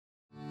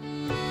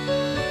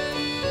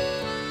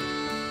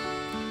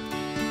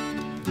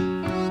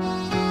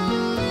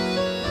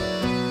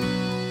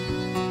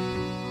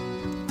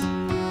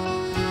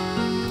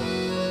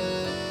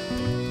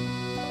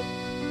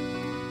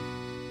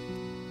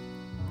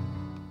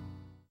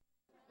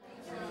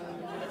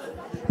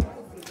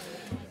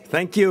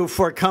Thank you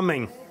for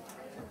coming.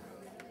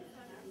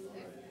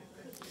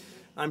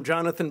 I'm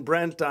Jonathan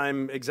Brent.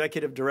 I'm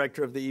Executive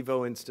Director of the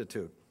YIVO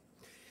Institute.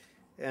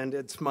 And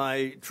it's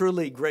my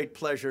truly great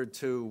pleasure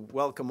to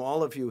welcome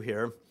all of you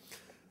here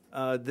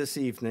this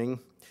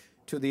evening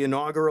to the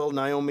inaugural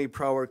Naomi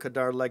Prawer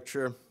Kadar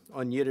Lecture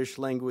on Yiddish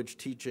Language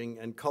Teaching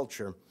and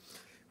Culture,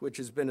 which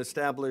has been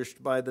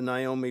established by the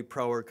Naomi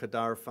Prawer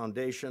Kadar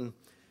Foundation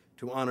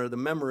to honor the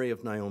memory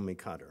of Naomi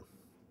Kadar.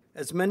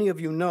 As many of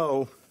you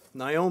know,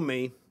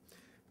 Naomi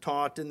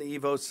taught in the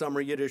YIVO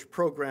Summer Yiddish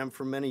program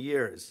for many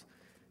years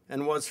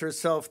and was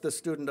herself the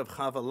student of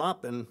Chava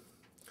Lapin,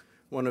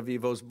 one of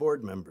YIVO's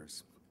board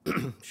members.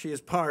 She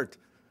is part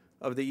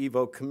of the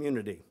YIVO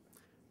community,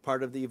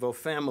 part of the YIVO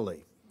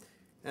family.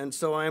 And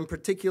so I am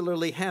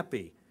particularly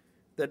happy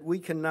that we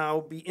can now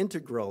be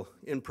integral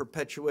in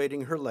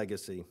perpetuating her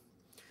legacy.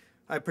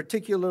 I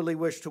particularly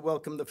wish to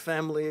welcome the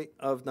family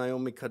of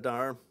Naomi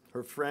Kadar,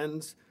 her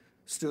friends,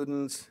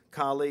 students,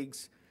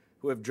 colleagues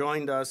who have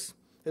joined us,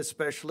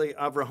 especially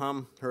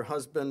Avraham, her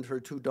husband,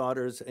 her two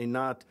daughters,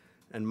 Einat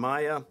and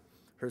Maya,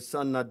 her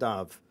son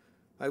Nadav.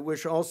 I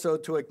wish also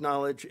to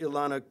acknowledge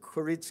Ilana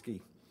Koritsky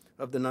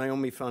of the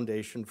Naomi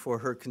Foundation for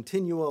her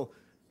continual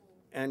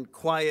and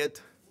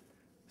quiet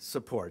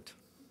support.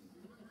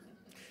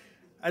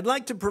 I'd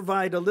like to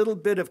provide a little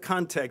bit of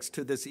context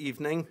to this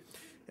evening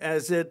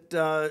as it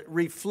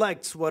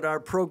reflects what our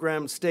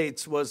program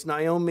states was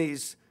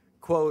Naomi's,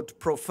 quote,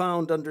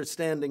 profound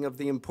understanding of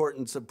the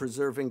importance of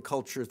preserving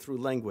culture through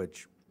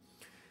language.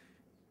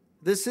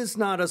 This is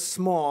not a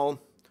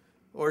small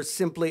or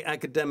simply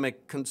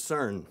academic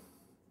concern.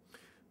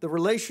 The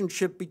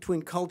relationship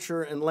between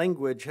culture and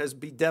language has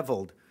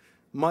bedeviled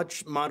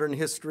much modern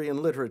history and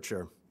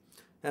literature,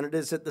 and it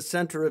is at the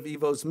center of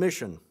YIVO's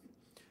mission.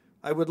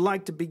 I would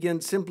like to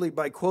begin simply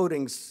by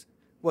quoting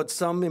what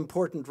some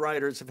important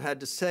writers have had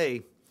to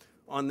say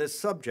on this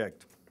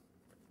subject.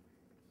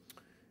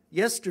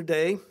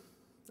 Yesterday,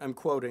 I'm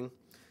quoting,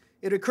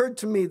 "It occurred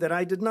to me that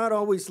I did not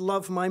always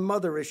love my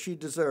mother as she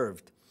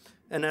deserved,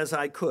 and as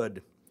I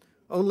could,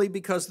 only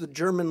because the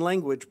German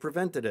language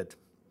prevented it.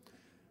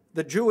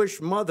 The Jewish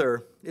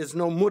mother is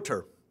no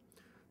Mutter.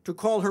 To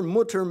call her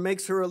Mutter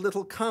makes her a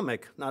little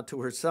comic, not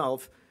to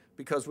herself,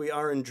 because we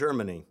are in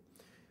Germany.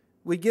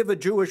 We give a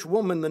Jewish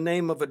woman the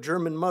name of a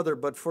German mother,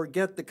 but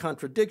forget the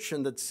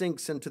contradiction that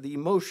sinks into the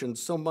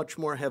emotions so much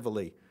more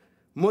heavily.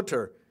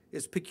 Mutter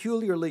is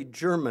peculiarly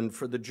German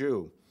for the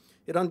Jew.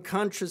 It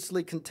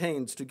unconsciously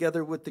contains,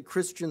 together with the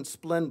Christian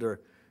splendor,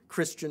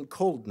 Christian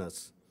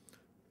coldness.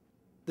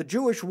 The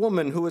Jewish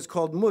woman who is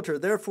called Mutter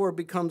therefore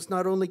becomes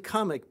not only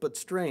comic but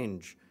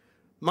strange.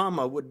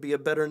 Mama would be a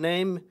better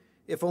name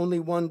if only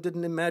one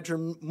didn't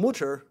imagine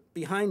Mutter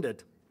behind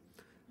it.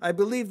 I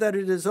believe that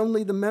it is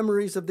only the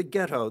memories of the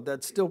ghetto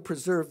that still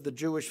preserve the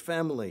Jewish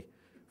family,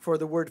 for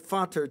the word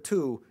Vater,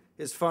 too,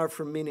 is far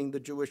from meaning the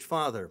Jewish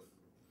father."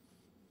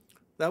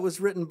 That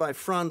was written by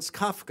Franz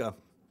Kafka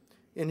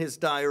in his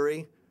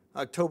diary,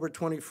 October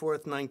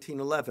 24th,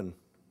 1911.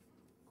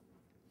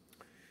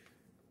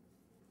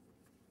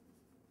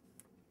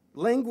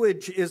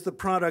 Language is the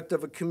product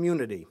of a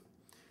community,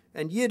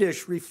 and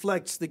Yiddish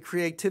reflects the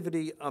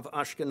creativity of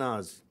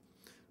Ashkenaz.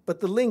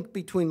 But the link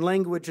between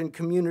language and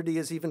community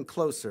is even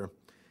closer.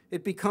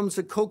 It becomes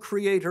a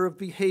co-creator of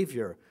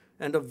behavior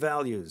and of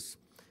values.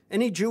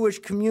 Any Jewish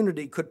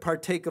community could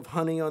partake of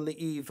honey on the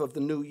eve of the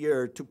new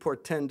year to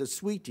portend a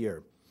sweet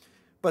year.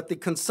 But the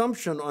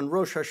consumption on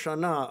Rosh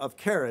Hashanah of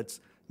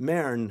carrots,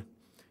 mern,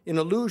 in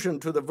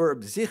allusion to the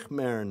verb sich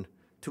mern,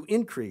 to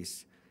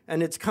increase,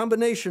 and its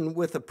combination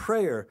with a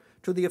prayer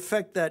to the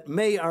effect that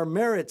may our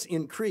merits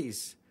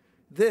increase,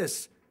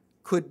 this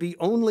could be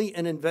only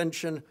an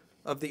invention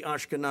of the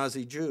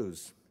Ashkenazi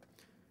Jews.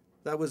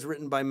 That was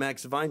written by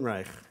Max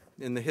Weinreich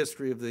in the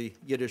history of the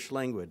Yiddish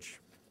language.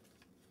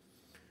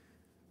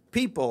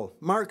 People,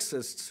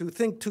 Marxists, who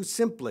think too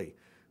simply,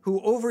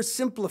 who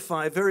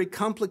oversimplify very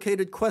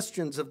complicated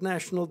questions of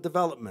national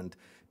development,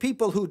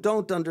 people who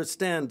don't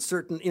understand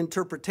certain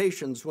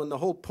interpretations when the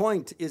whole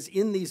point is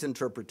in these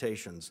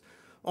interpretations,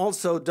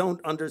 also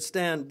don't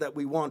understand that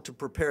we want to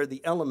prepare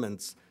the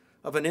elements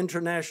of an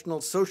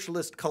international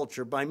socialist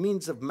culture by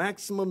means of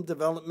maximum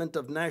development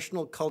of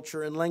national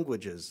culture and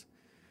languages.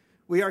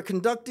 We are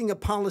conducting a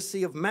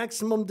policy of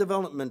maximum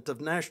development of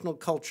national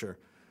culture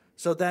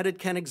so that it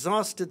can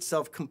exhaust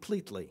itself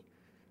completely,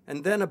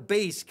 and then a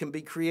base can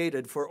be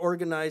created for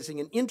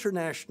organizing an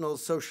international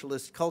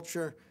socialist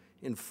culture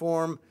in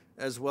form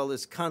as well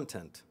as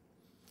content.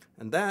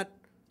 And that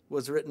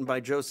was written by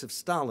Joseph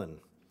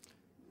Stalin,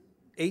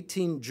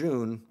 18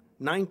 June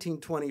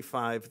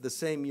 1925, the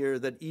same year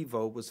that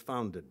YIVO was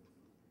founded.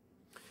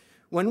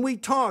 When we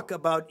talk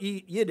about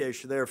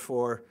Yiddish,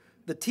 therefore,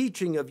 the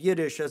teaching of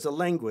Yiddish as a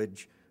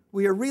language,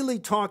 we are really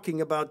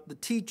talking about the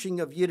teaching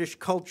of Yiddish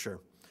culture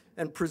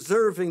and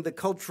preserving the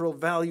cultural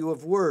value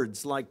of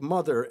words like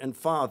mother and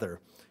father,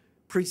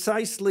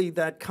 precisely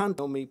that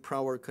Naomi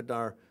Prawer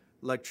Kadar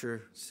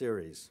lecture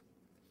series.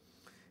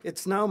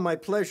 It's now my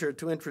pleasure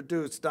to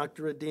introduce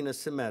Dr. Adina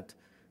Cimet,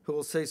 who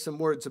will say some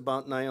words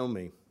about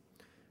Naomi.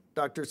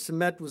 Dr.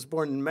 Cimet was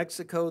born in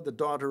Mexico, the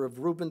daughter of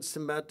Reuben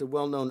Cimet, a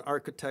well-known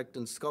architect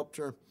and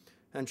sculptor,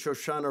 and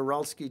Shoshana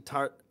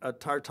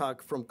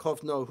Ralsky-Tartak from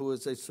Kovno, who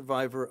is a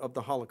survivor of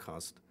the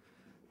Holocaust.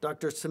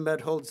 Dr.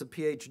 Cimet holds a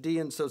Ph.D.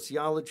 in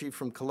sociology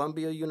from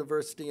Columbia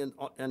University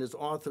and is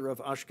author of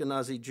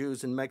Ashkenazi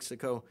Jews in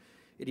Mexico,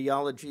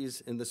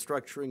 Ideologies in the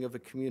Structuring of a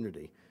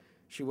Community.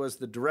 She was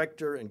the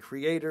director and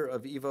creator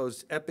of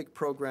YIVO's EPIC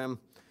program,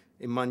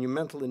 a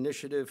monumental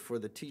initiative for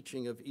the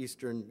teaching of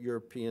Eastern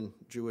European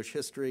Jewish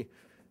history,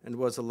 and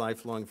was a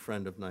lifelong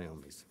friend of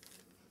Naomi's.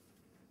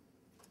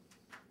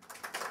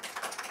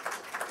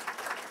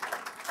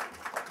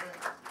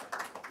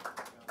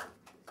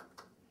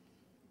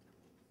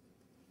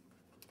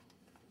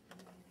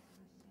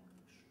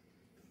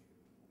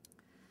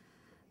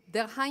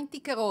 Der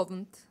heutige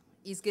Abend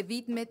ist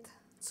gewidmet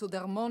zu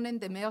der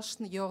monenden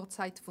ersten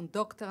Jahrzeit von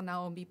Dr.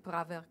 Naomi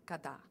Prawer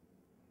Kadar.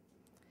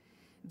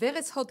 Wer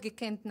es hat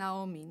gekannt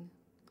Naomi,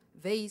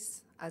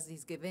 weiß, als sie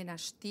gewesen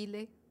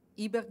stille,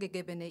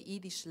 übergegebene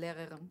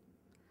Jiddisch-Lehrerin,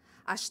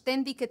 a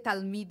ständige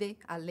Talmide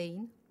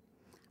allein,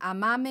 a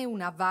Mame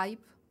und a Weib,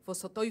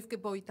 was hat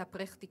aufgebaut a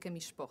prächtige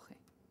Mischpoche.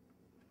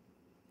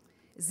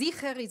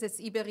 Sicher ist es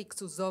übrig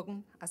zu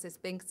sagen, als es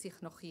bängt sich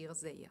noch hier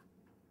sehr.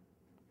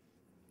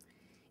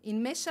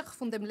 In Meschach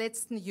von dem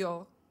letzten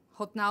Jahr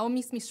hat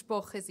Naomis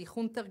Mischpoche sich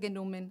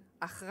untergenommen,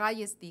 ach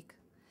reisdig,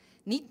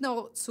 nicht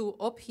nur zu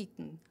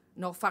abhitten,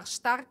 noch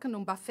verstärken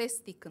und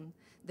befestigen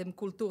dem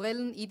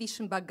kulturellen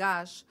jüdischen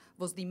Bagage,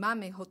 was die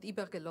Mame hat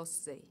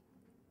übergelost sei.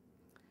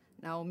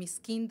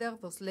 Naomis Kinder,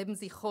 was leben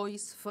sich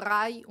heus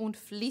frei und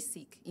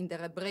flüssig in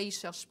der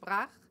hebräischen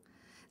Sprache,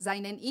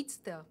 seinen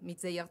Itzter mit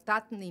seiner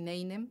Taten in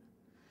einem,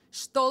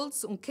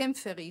 stolz und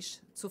kämpferisch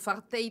zu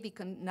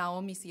verteidigen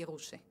Naomis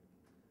Jerusche.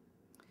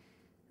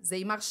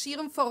 Sie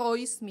marschieren vor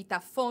uns mit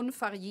Afon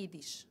für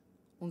Jiddisch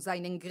und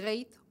seinen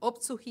Gerät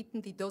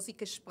abzuhitten die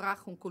dosige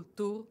Sprache und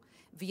Kultur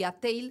wie ein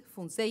Teil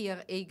von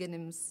seiner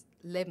eigenen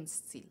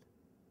Lebensziel.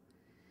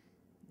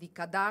 Die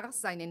Kadar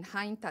seinen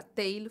heint ein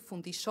Teil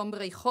von die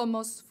Schomrei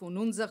Chomos von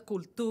unserer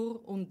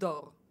Kultur und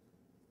Dor.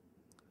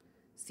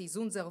 Es ist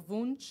unser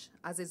Wunsch,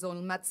 als sie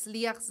sollen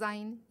matzliach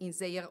sein in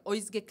sehr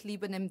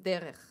ausgekliebenem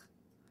Derech.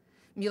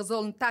 Wir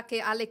sollen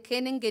Tage alle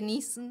kennen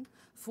genießen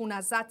von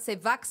einer Satz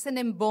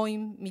wachsenen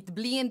Bäumen mit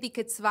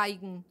blühendigen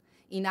Zweigen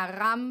in einem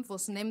Rahmen,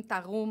 was nimmt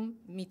darum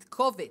mit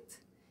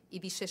Covid,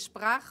 jüdische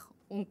Sprache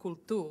und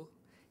Kultur,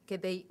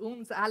 gedei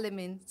uns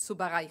alle zu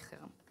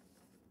bereichern.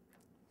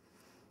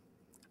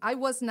 I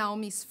was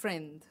Naomi's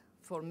friend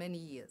for many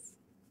years.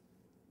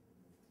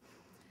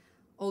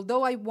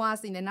 Although I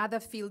was in another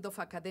field of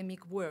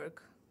academic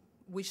work,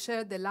 we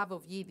shared the love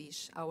of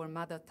Yiddish, our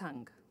mother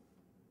tongue.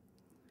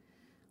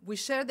 We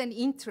shared an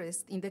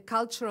interest in the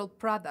cultural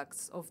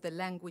products of the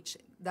language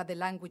that the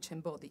language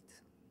embodied.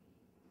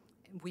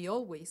 We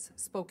always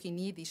spoke in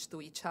Yiddish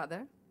to each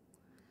other.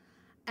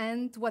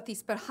 And what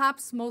is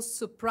perhaps most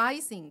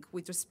surprising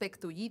with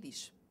respect to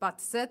Yiddish, but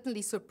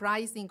certainly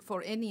surprising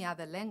for any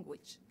other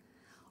language,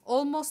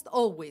 almost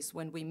always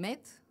when we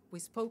met, we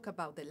spoke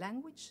about the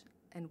language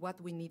and what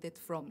we needed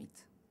from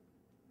it.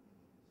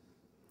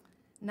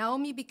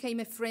 Naomi became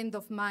a friend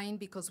of mine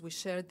because we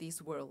shared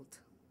this world.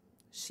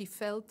 She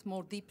felt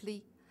more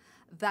deeply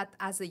that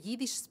as a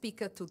Yiddish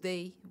speaker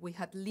today, we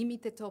had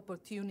limited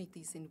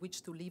opportunities in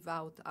which to live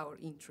out our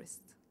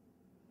interests.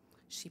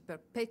 She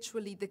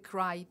perpetually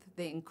decried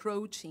the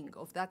encroaching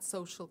of that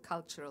social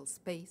cultural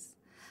space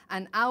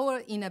and our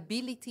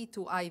inability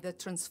to either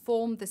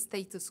transform the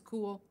status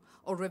quo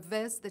or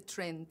reverse the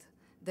trend,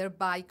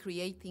 thereby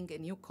creating a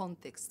new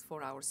context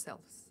for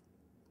ourselves.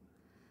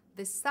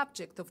 The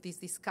subject of these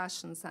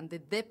discussions and the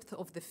depth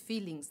of the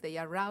feelings they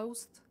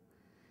aroused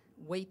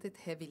weighted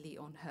heavily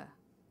on her.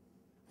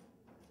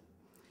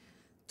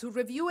 To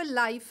review a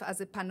life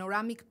as a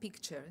panoramic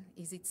picture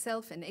is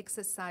itself an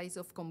exercise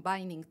of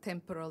combining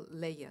temporal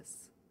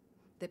layers,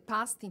 the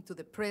past into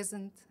the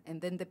present,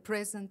 and then the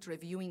present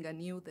reviewing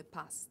anew the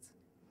past.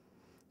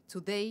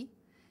 Today,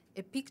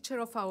 a picture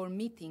of our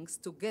meetings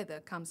together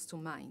comes to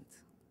mind.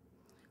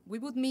 We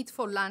would meet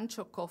for lunch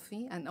or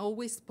coffee and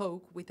always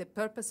spoke with a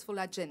purposeful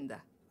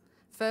agenda.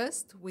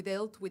 First, we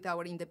dealt with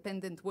our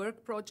independent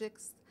work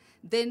projects.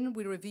 Then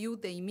we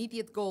reviewed the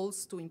immediate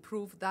goals to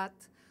improve that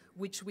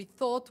which we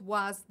thought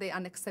was the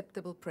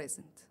unacceptable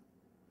present.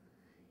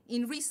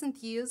 In recent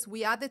years,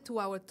 we added to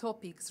our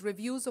topics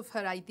reviews of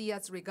her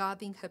ideas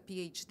regarding her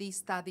Ph.D.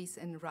 studies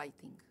and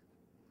writing.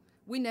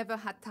 We never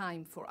had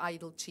time for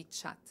idle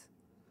chit-chat.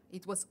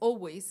 It was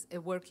always a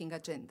working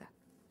agenda.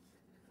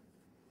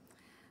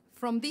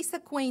 From this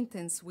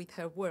acquaintance with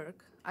her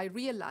work, I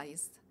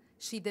realized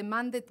she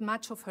demanded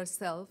much of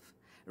herself,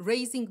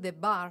 raising the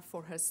bar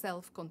for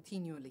herself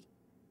continually.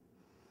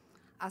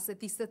 As a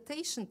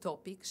dissertation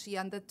topic, she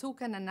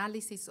undertook an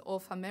analysis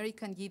of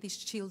American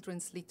Yiddish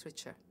children's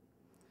literature.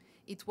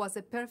 It was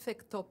a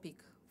perfect topic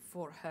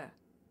for her.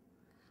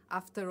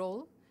 After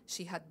all,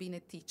 she had been a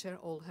teacher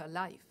all her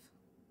life.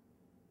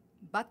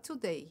 But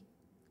today,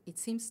 it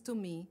seems to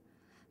me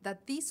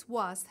that this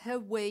was her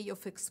way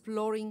of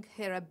exploring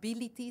her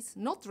abilities,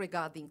 not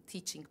regarding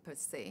teaching per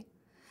se,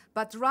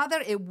 but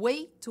rather a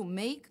way to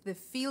make the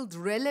field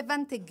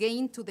relevant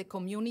again to the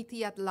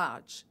community at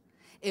large,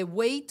 a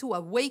way to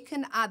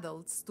awaken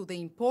adults to the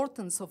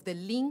importance of the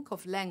link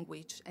of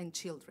language and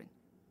children.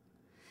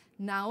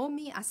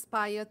 Naomi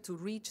aspired to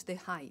reach the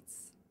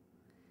heights,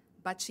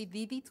 but she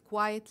did it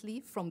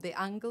quietly from the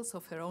angles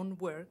of her own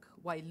work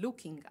while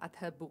looking at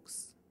her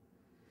books.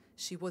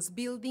 She was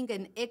building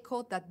an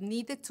echo that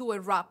needed to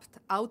erupt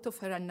out of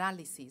her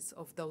analysis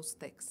of those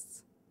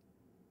texts.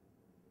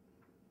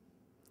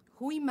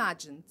 Who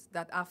imagined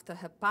that after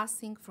her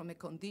passing from a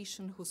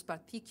condition whose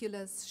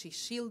particulars she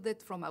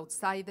shielded from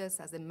outsiders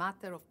as a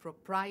matter of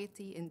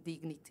propriety and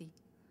dignity,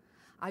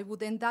 I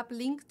would end up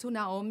linked to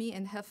Naomi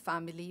and her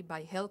family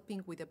by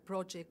helping with a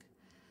project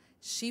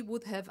she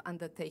would have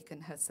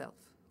undertaken herself.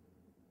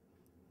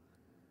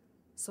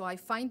 So I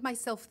find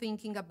myself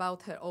thinking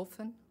about her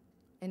often,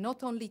 and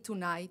not only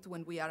tonight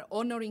when we are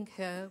honoring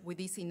her with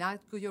this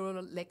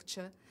inaugural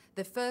lecture,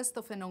 the first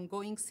of an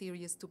ongoing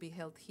series to be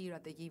held here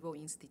at the YIVO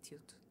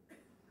Institute.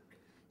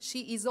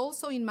 She is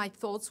also in my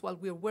thoughts while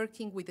we're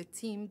working with a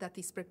team that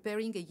is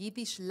preparing a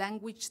Yiddish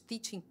language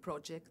teaching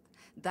project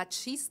that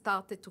she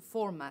started to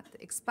format,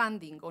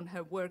 expanding on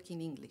her work in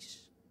English.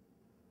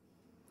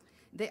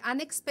 The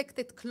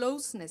unexpected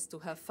closeness to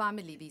her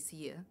family this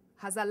year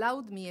has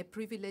allowed me a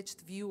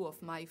privileged view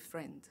of my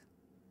friend.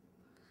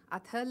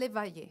 At her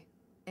Levaye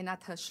and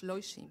at her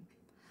Shloshim,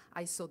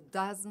 I saw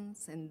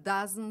dozens and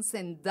dozens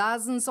and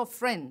dozens of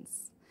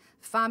friends,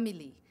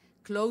 family,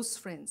 close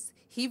friends,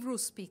 Hebrew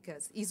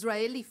speakers,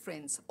 Israeli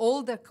friends,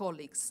 older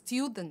colleagues,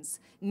 students,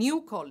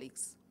 new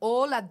colleagues,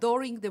 all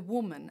adoring the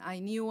woman I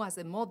knew as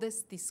a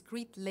modest,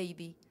 discreet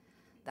lady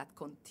that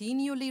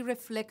continually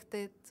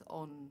reflected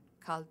on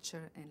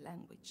culture and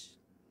language.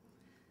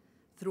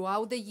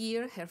 Throughout the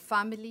year, her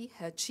family,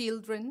 her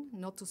children,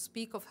 not to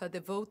speak of her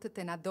devoted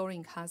and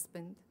adoring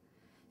husband,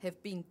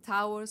 have been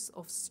towers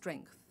of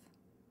strength.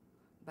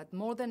 But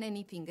more than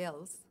anything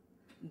else,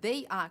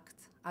 they act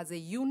as a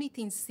unit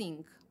in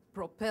sync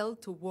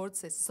propelled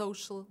towards a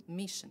social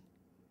mission.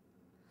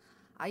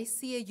 I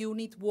see a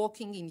unit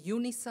walking in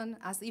unison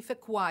as if a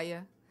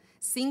choir,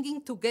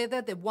 singing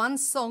together the one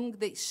song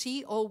that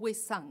she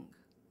always sang.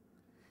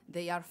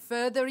 They are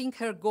furthering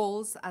her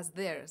goals as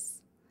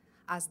theirs,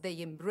 as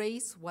they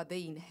embrace what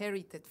they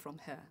inherited from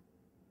her.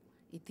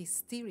 It is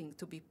stirring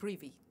to be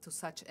privy to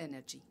such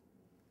energy.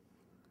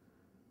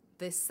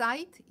 The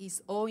sight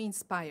is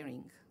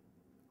awe-inspiring.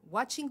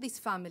 Watching this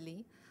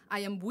family, I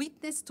am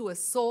witness to a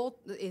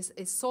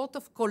sort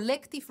of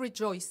collective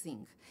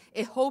rejoicing,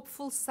 a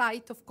hopeful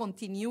sight of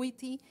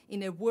continuity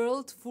in a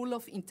world full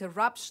of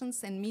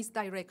interruptions and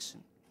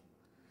misdirection.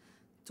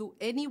 To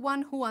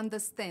anyone who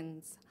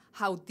understands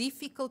how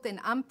difficult and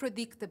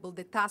unpredictable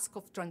the task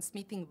of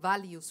transmitting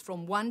values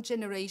from one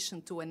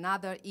generation to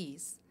another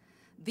is,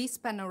 this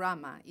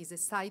panorama is a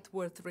sight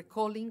worth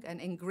recalling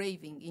and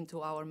engraving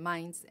into our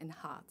minds and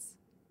hearts.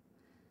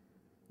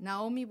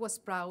 Naomi was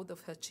proud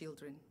of her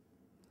children,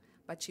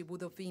 but she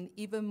would have had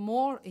even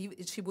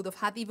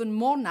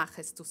more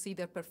naches to see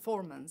their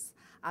performance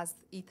as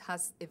it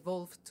has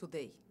evolved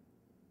today.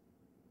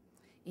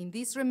 In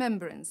this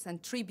remembrance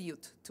and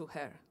tribute to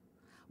her,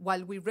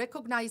 while we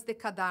recognize the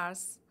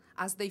Kadars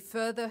as they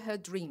further her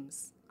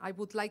dreams, I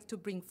would like to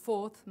bring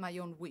forth my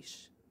own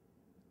wish.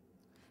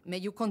 May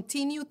you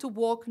continue to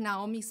walk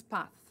Naomi's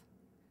path.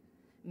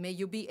 May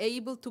you be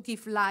able to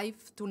give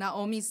life to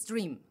Naomi's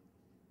dream.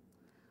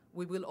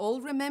 We will all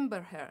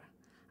remember her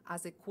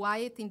as a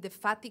quiet,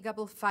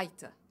 indefatigable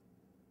fighter.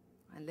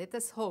 And let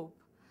us hope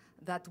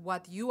that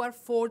what you are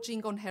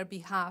forging on her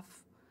behalf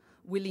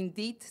will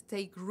indeed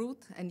take root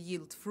and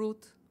yield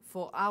fruit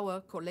for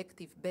our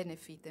collective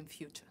benefit and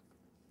future.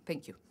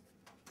 Thank you.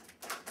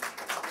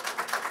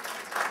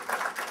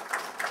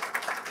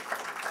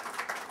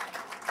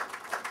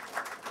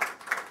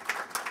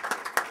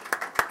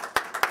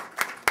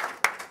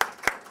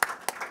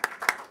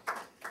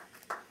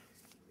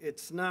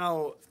 It's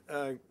now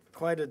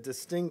quite a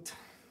distinct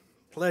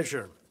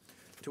pleasure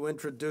to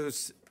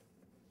introduce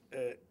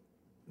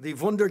the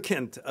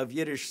Wunderkind of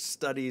Yiddish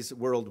studies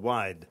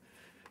worldwide,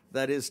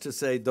 that is to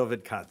say,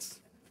 Dovid Katz.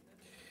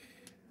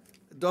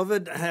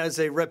 Dovid has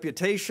a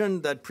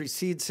reputation that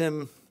precedes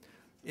him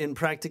in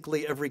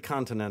practically every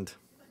continent.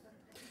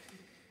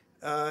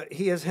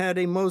 He has had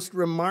a most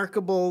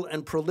remarkable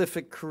and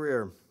prolific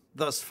career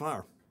thus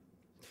far.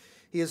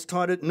 He has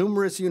taught at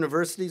numerous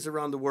universities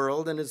around the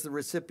world and is the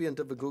recipient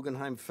of a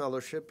Guggenheim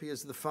Fellowship. He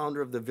is the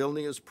founder of the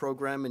Vilnius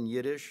Program in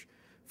Yiddish,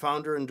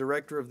 founder and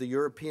director of the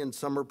European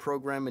Summer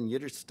Program in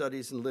Yiddish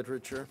Studies and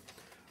Literature,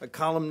 a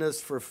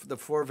columnist for the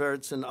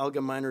Vorwärts and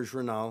Allgemeiner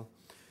Journal,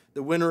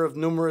 the winner of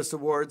numerous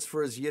awards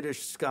for his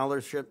Yiddish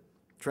scholarship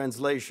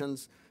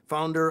translations,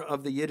 founder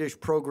of the Yiddish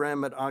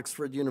Program at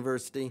Oxford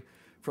University.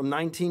 From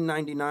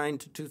 1999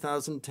 to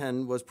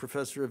 2010 was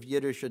professor of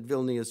Yiddish at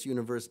Vilnius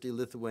University,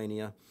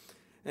 Lithuania,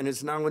 and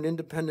is now an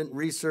independent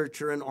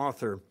researcher and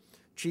author,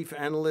 Chief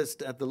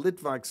Analyst at the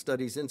Litvak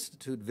Studies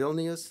Institute,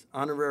 Vilnius,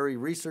 Honorary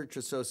Research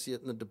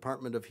Associate in the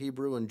Department of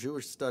Hebrew and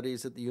Jewish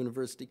Studies at the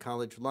University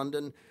College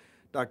London,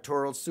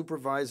 Doctoral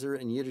Supervisor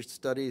in Yiddish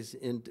Studies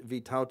in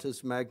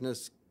Vytautas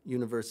Magnus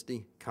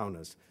University,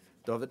 Kaunas.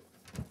 Dovid?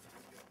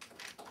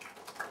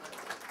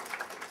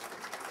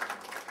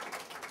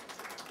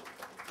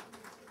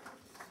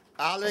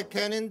 Alle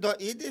kennen do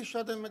Yiddish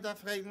oder mit der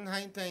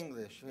Friedenheit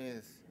English?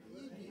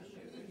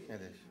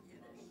 Yiddish.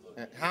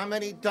 How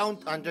many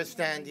don't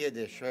understand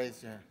Yiddish?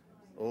 Raise your...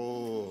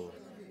 Oh,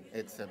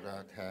 it's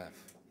about half.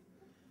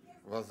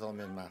 Was soll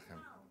man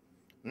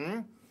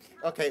machen?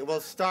 Okay,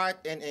 we'll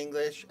start in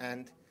English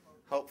and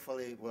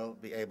hopefully we'll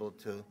be able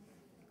to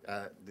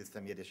do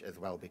some Yiddish as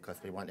well because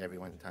we want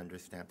everyone to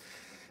understand.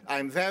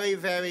 I'm very,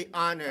 very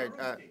honored.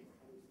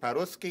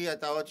 По-русски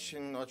это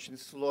очень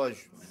сложно.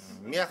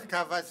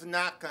 Мягкого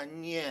знака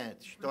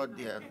нет, что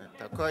делать,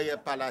 такое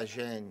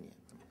положение.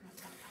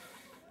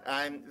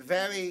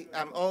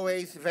 I'm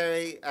always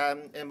very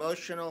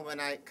emotional when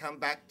I come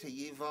back to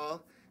YIVO.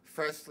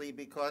 Firstly,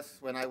 because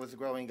when I was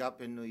growing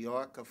up in New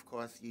York, of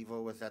course,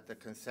 YIVO was at the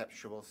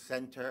conceptual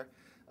center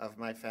of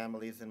my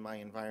family's and my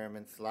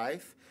environment's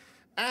life.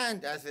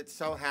 And as it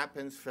so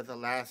happens, for the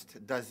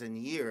last dozen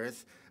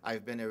years,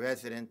 I've been a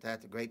resident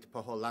at Great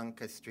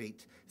Poholanka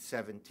Street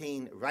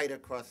 17, right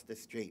across the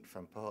street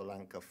from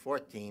Poholanka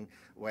 14,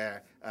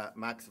 where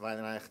Max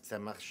Weinreich,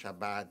 Tzemach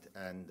Shabbat,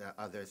 and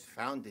others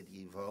founded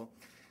YIVO,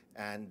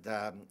 and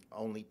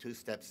only 2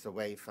 steps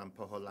away from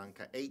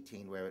Poholanka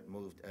 18, where it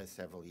moved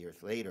several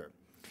years later.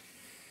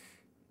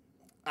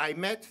 I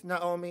met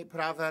Naomi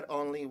Prawer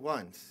only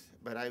once,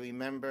 but I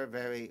remember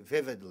very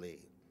vividly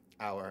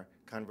our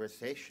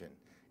conversation.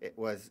 It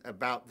was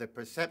about the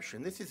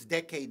perception. This is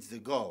decades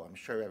ago. I'm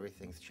sure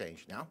everything's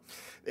changed now.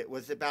 It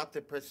was about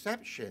the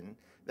perception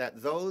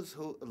that those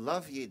who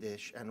love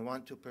Yiddish and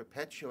want to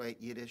perpetuate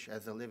Yiddish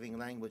as a living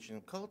language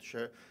and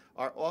culture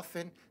are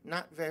often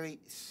not very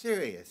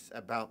serious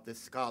about the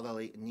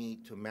scholarly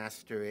need to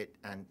master it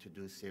and to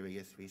do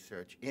serious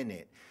research in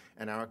it.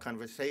 And our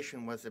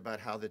conversation was about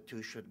how the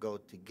two should go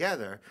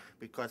together,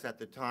 because at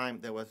the time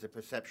there was a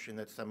perception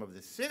that some of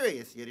the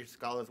serious Yiddish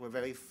scholars were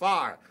very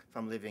far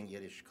from living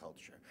Yiddish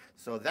culture.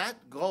 So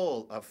that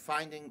goal of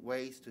finding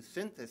ways to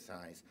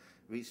synthesize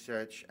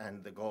research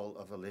and the goal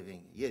of a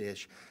living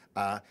Yiddish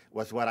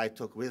was what I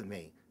took with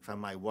me from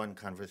my one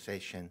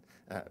conversation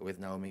with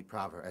Naomi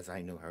Prawer, as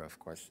I knew her, of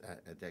course,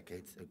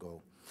 decades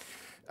ago.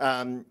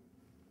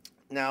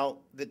 Now,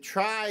 the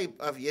tribe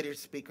of Yiddish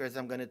speakers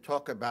I'm going to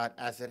talk about,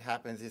 as it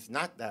happens, is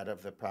not that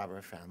of the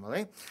Prawer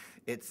family.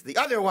 It's the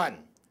other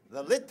one,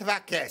 the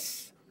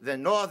Litvakes, the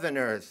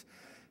Northerners.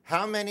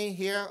 How many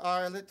here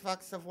are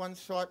Litvaks of one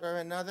sort or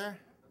another?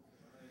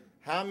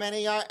 How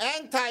many are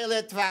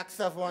anti-Litvaks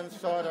of one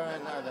sort or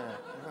another?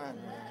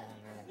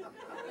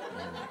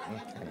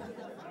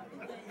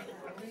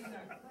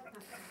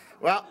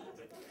 Well,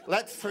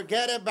 let's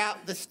forget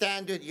about the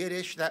standard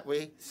Yiddish that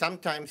we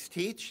sometimes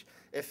teach.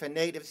 If a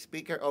native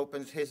speaker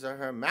opens his or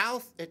her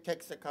mouth, it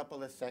takes a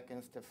couple of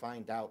seconds to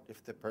find out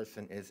if the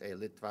person is a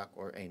Litvak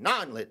or a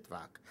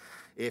non-Litvak.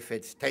 If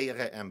it's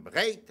teire and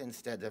breit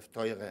instead of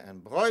teure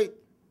and broit,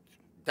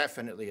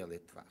 definitely a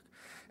Litvak.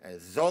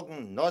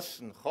 Zogen,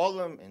 nossen,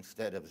 cholem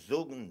instead of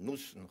zogen,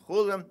 nussen,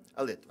 chulem,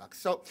 a Litvak.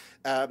 So,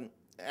 and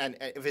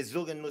if it's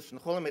zogen, nussen,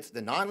 cholem, it's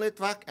the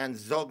non-Litvak, and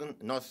zogen,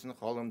 nossen,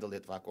 cholem, the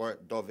Litvak, or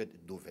Dovid,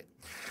 Duvid.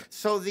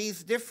 So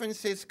these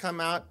differences come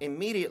out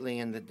immediately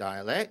in the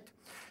dialect.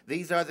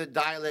 These are the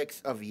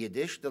dialects of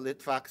Yiddish. The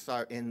Litvaks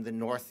are in the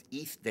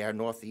northeast. They are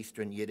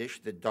northeastern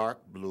Yiddish, the dark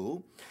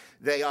blue.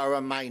 They are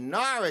a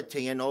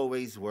minority, and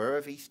always were,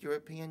 of East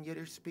European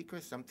Yiddish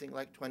speakers, something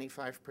like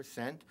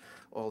 25%,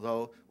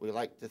 although we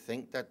like to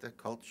think that the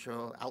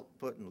cultural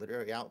output and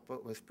literary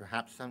output was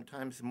perhaps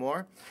sometimes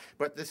more.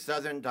 But the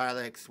southern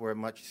dialects were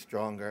much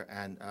stronger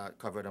and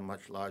covered a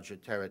much larger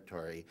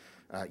territory,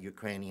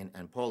 Ukrainian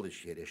and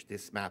Polish Yiddish.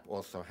 This map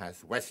also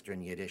has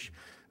Western Yiddish,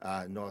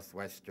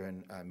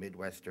 Northwestern,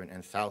 Midwestern,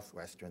 and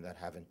Southwestern that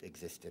haven't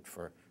existed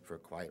for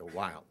quite a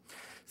while.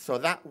 So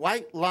that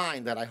white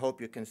line that I hope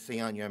you can see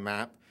on your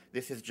map,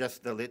 this is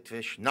just the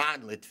Litvish,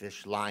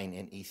 non-Litvish line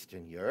in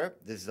Eastern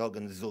Europe, the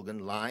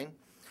Zogen line,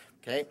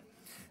 okay?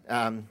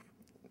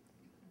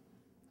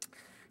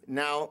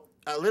 Now,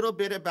 a little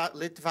bit about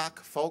Litvak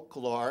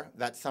folklore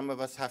that some of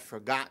us have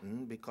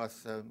forgotten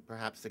because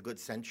perhaps a good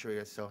century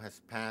or so has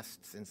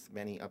passed since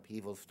many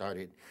upheavals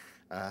started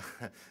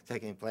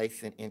taking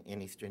place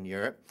in Eastern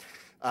Europe.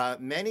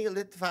 Many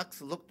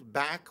Litvaks looked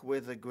back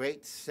with a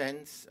great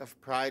sense of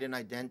pride and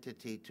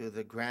identity to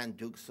the Grand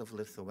Dukes of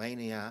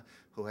Lithuania,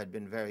 who had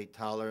been very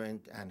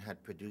tolerant and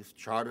had produced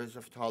charters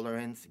of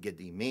tolerance.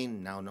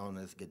 Gedimin, now known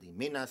as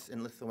Gediminas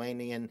in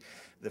Lithuanian,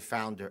 the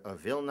founder of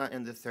Vilna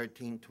in the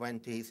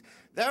 1320s.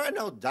 There are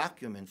no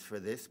documents for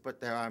this, but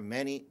there are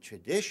many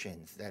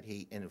traditions that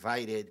he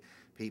invited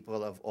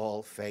people of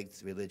all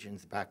faiths,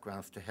 religions,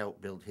 backgrounds to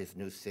help build his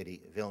new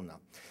city, Vilna.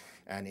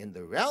 And in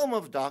the realm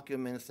of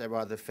documents, there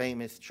are the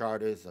famous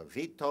charters of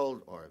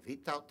Witold, or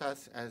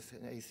Vytautas, as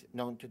is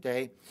known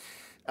today.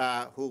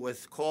 who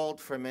was called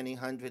for many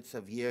hundreds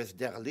of years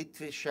der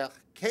Litwischer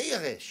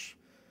Keirish.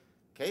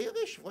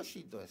 Keirish? What's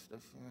he does?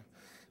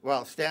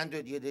 Well,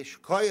 standard Yiddish,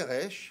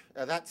 Koirish,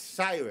 that's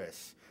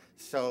Cyrus.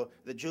 So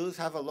the Jews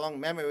have a long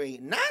memory,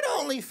 not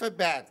only for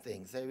bad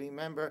things. They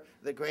remember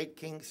the great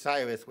King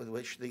Cyrus, with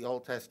which the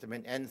Old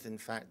Testament ends, in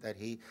fact, that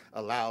he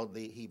allowed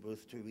the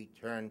Hebrews to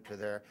return to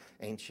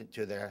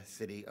their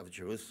city of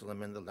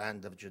Jerusalem in the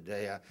land of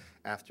Judea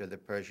after the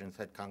Persians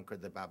had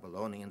conquered the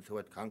Babylonians, who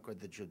had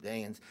conquered the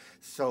Judeans.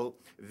 So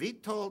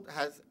Witold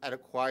had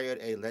acquired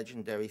a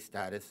legendary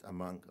status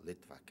among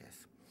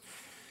Litvakes.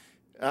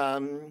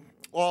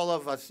 All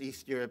of us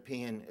East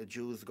European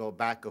Jews go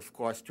back, of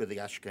course, to the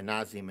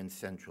Ashkenazim in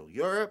Central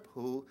Europe,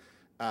 who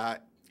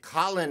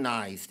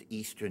colonized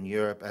Eastern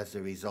Europe as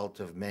a result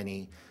of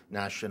many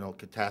national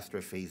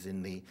catastrophes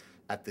in the,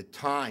 at the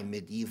time,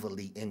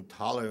 medievally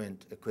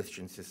intolerant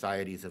Christian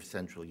societies of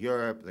Central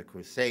Europe, the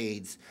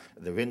Crusades,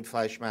 the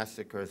Rindfleisch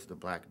massacres, the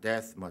Black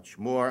Death, much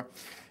more.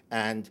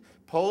 And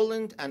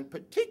Poland, and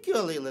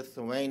particularly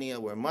Lithuania,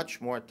 were much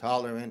more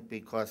tolerant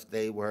because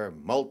they were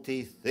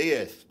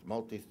multi-theist.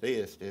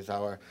 Multi-theist is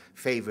our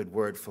favorite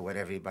word for what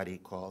everybody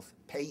calls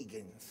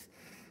pagans.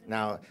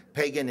 Now,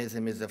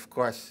 paganism is, of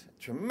course,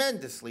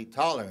 tremendously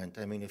tolerant.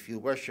 I mean, if you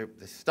worship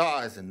the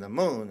stars and the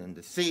moon and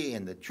the sea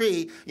and the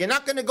tree, you're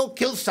not going to go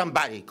kill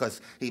somebody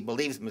because he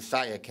believes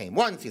Messiah came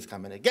once, he's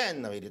coming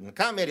again. No, he didn't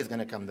come yet, he's going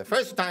to come the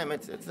first time.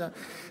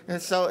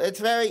 So it's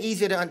very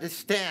easy to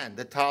understand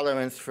the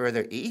tolerance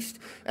further east,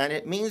 and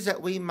it means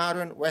that we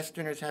modern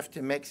Westerners have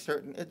to make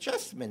certain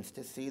adjustments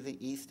to see the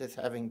East as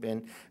having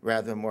been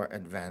rather more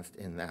advanced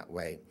in that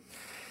way.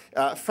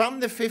 From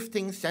the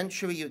 15th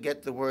century, you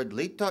get the word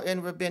Lito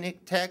in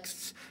rabbinic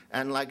texts,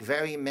 and like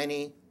very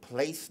many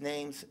place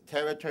names,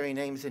 territory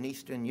names in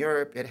Eastern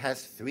Europe, it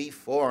has three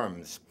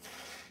forms.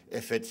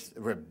 If it's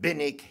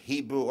rabbinic,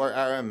 Hebrew, or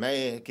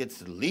Aramaic,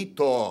 it's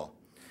Lito,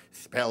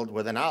 spelled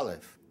with an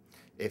aleph.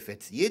 If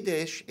it's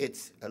Yiddish,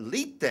 it's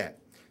Lite.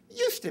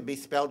 Used to be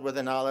spelled with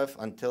an aleph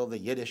until the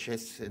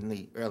Yiddishists in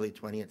the early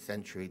 20th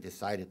century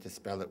decided to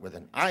spell it with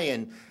an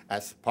ayin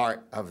as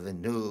part of the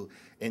new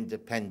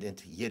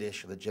independent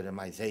Yiddish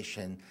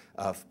legitimization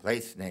of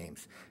place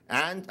names.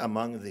 And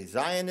among the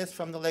Zionists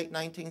from the late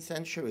 19th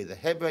century, the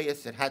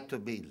Hebraists, it had to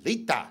be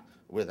Lita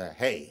with a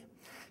hey.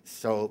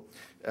 So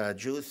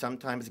Jews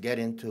sometimes get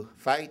into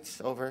fights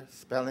over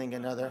spelling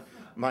and other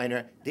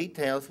minor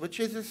details, which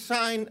is a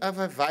sign of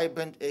a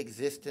vibrant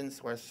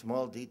existence where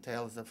small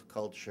details of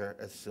culture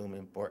assume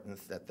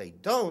importance that they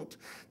don't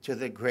to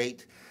the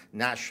great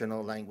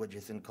national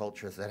languages and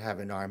cultures that have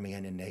an army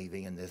and a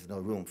navy, and there's no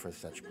room for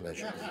such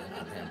pleasures.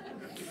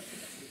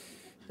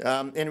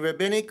 In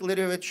rabbinic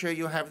literature,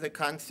 you have the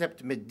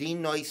concept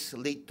Medinois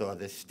Lito,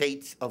 the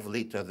states of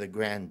Lito, the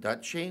Grand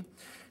Duchy.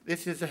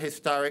 This is a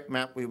historic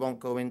map we won't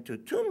go into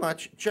too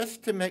much,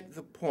 just to make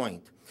the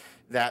point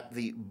that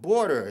the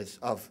borders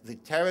of the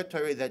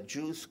territory that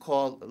Jews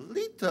call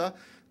Lita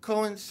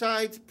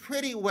coincides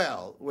pretty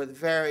well with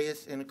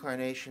various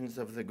incarnations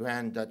of the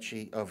Grand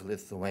Duchy of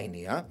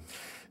Lithuania.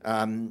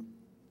 In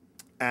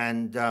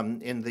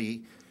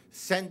the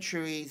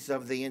centuries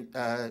of the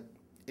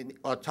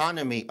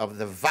autonomy of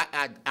the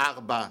Va'ad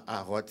Arba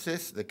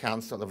Arotzis, the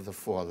Council of the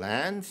Four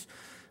Lands,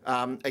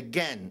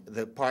 again,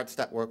 the parts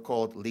that were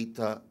called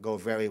Lita go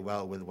very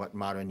well with what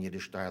modern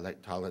Yiddish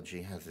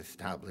dialectology has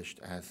established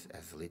as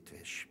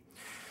Litvish.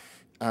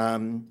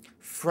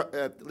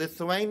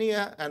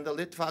 Lithuania and the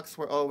Litvaks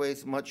were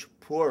always much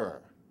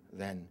poorer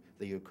than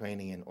the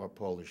Ukrainian or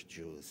Polish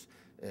Jews.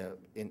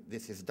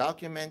 This is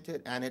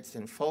documented, and it's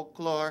in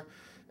folklore,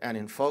 and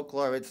in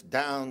folklore it's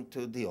down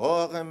to the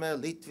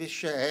Oreme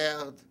Litwische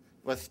Erd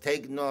was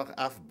Tegnor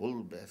af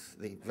Bulbes,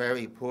 the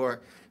very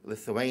poor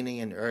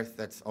Lithuanian earth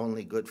that's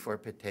only good for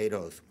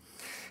potatoes.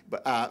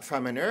 But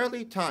from an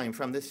early time,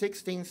 from the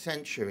 16th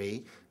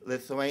century,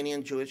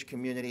 Lithuanian Jewish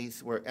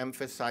communities were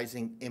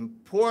emphasizing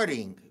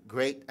importing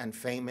great and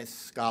famous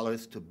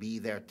scholars to be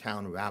their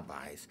town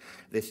rabbis.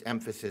 This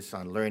emphasis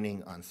on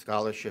learning, on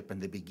scholarship,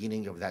 and the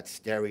beginning of that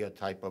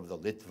stereotype of the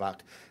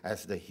Litvak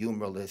as the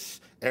humorless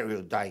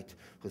erudite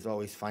who's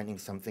always finding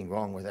something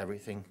wrong with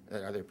everything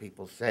that other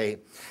people say.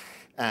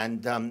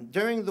 And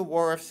during the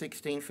War of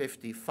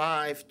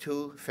 1655,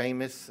 two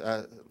famous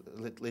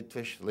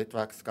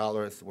Litvak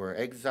scholars were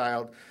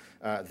exiled.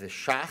 The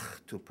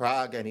Shach to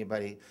Prague.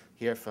 Anybody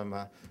here from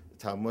a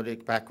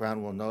Talmudic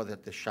background will know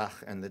that the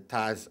Shach and the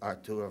Taz are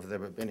two of the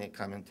rabbinic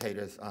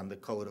commentators on the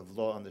Code of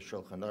Law and the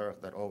Shulchan Aruch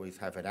that always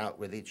have it out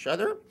with each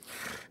other.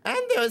 And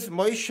there's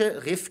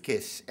Moshe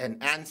Rivkis, an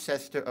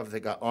ancestor of the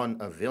Gaon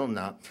of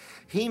Vilna.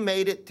 He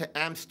made it to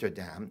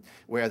Amsterdam,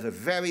 where the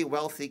very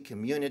wealthy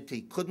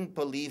community couldn't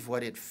believe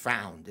what it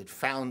found. It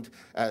found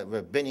a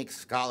rabbinic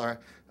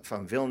scholar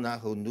from Vilna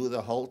who knew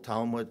the whole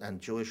Talmud and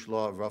Jewish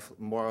law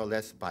more or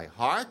less by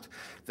heart.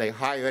 They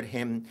hired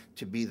him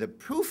to be the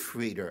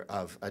proofreader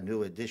of a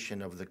new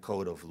edition of the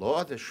Code of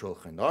Law, the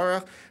Shulchan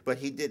Aruch, but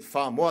he did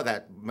far more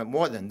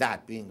than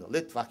that. Being a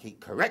Litvak, he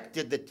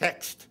corrected the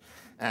text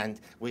And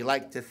we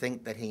like to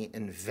think that he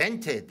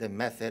invented the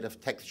method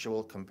of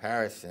textual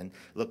comparison,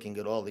 looking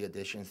at all the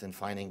editions and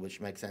finding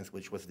which makes sense,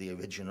 which was the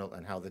original,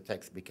 and how the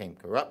text became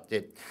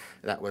corrupted.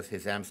 That was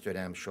his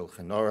Amsterdam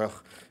Shulchan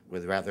Aruch,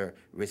 with rather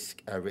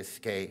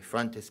risque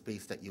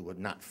frontispiece that you would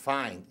not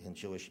find in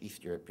Jewish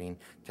East European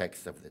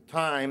texts of the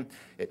time.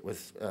 It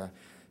was,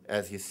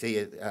 as you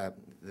see,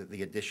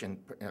 the edition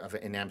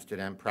in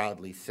Amsterdam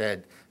proudly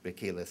said,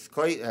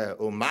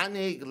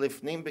 Umanig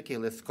lifnim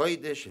bekilas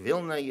kodesh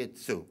Vilna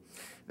yitzu,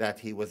 that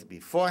he was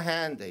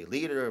beforehand a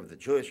leader of the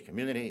Jewish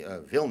community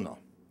of Vilna.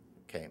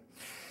 Okay.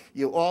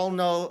 You all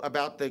know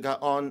about the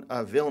Gaon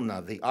of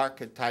Vilna, the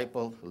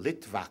archetypal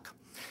Litvak.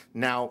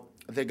 Now,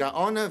 the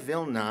Gaon of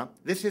Vilna,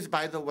 this is,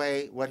 by the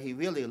way, what he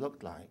really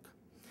looked like.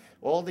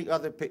 All the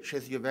other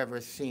pictures you've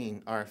ever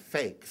seen are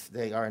fakes.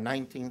 They are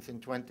 19th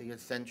and 20th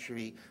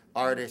century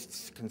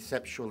artists'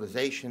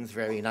 conceptualizations,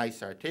 very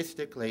nice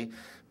artistically,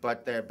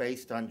 but they're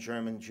based on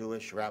German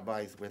Jewish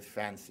rabbis with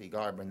fancy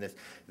garb. And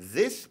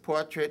this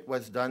portrait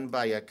was done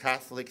by a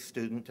Catholic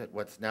student at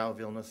what's now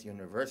Vilnius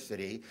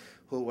University,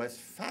 who was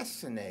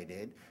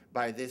fascinated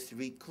by this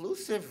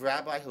reclusive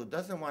rabbi who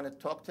doesn't want to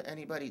talk to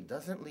anybody,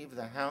 doesn't leave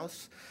the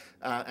house,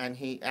 and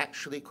he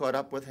actually caught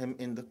up with him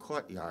in the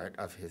courtyard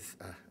of his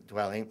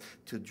dwelling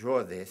to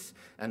draw this,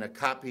 and a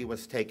copy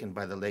was taken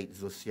by the late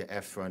Zusia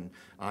Efron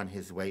on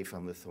his way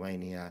from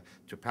Lithuania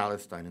to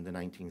Palestine in the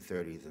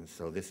 1930s, and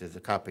so this is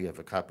a copy of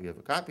a copy of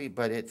a copy,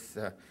 but it's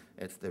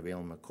the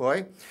real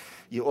McCoy.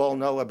 You all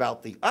know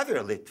about the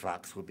other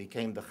Litvaks who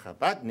became the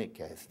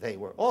Chabadnikes. They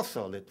were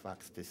also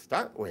Litvaks to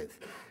start with,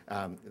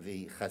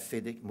 the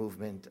Hasidic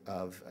movement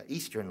of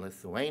Eastern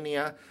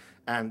Lithuania,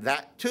 and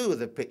that, too,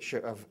 the picture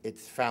of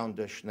its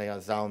founder,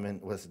 Shneur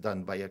Zalman, was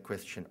done by a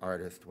Christian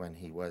artist when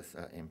he was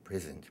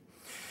imprisoned.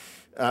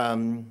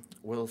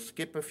 We'll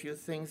skip a few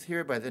things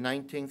here. By the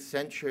 19th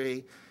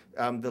century,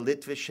 the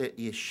Litvische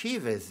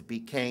yeshivas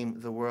became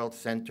the world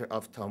center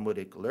of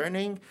Talmudic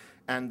learning,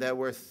 and there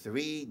were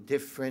three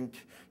different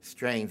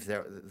strains.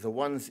 The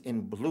ones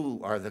in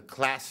blue are the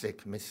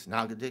classic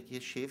Misnagdic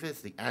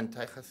yeshivas, the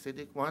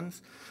anti-Hasidic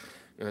ones,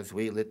 as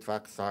we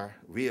Litvaks are,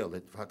 real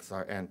Litvaks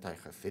are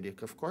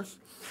anti-Hasidic, of course.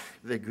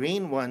 The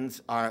green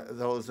ones are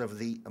those of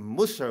the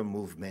Musar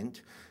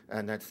movement,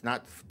 and that's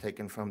not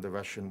taken from the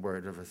Russian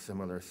word of a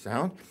similar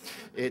sound.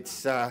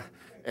 It's a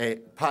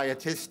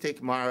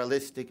pietistic,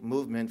 moralistic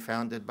movement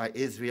founded by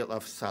Israel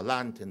of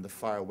Salant in the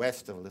far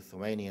west of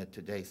Lithuania,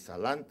 today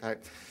Salantai,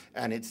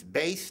 and it's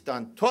based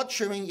on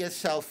torturing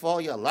yourself all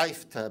your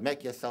life to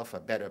make yourself a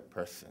better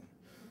person.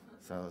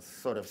 So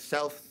sort of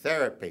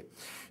self-therapy.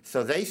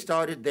 So they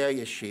started their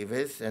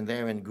yeshivas, and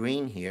they're in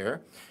green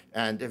here.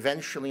 And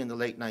eventually, in the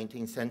late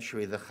 19th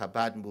century, the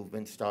Chabad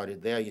movement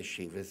started their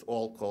yeshivas,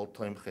 all called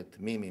Tomchet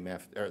Mimim,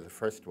 after the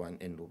first one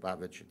in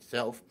Lubavitch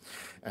itself.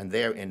 And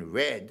they're in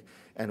red.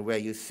 And where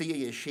you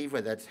see a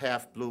yeshiva that's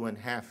half blue and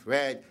half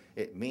red,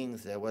 it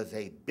means there was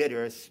a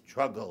bitter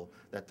struggle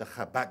that the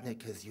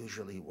Chabadniks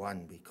usually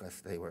won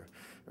because they were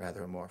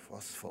rather more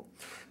forceful.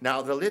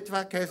 Now, the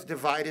Litvak has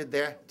divided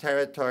their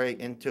territory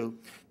into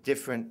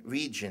different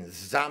regions.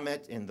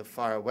 Cimet in the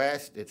far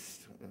west,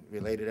 it's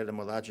related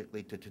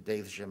etymologically to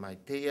today's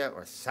Žemaitija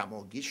or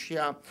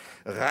Samogishia.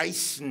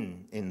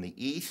 Raisen in the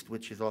east,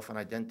 which is often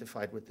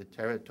identified with the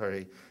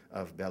territory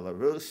of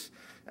Belarus.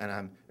 And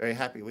I'm very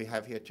happy we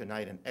have here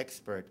tonight an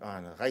expert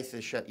on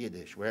Raisische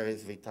Yiddish. Where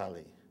is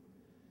Vitali?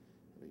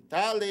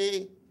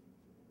 Vitali!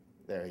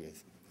 There he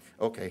is.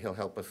 Okay, he'll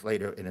help us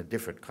later in a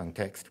different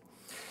context.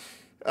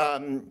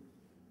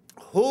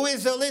 Who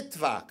is a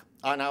Litvak?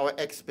 On our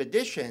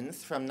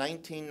expeditions from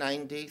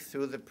 1990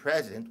 through the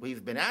present,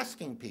 we've been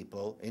asking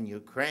people in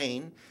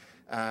Ukraine,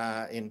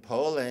 in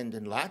Poland,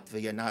 in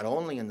Latvia, not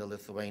only in the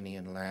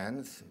Lithuanian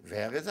lands,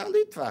 where is a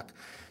Litvak?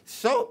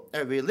 So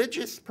a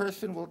religious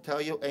person will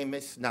tell you a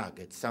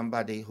misnagid,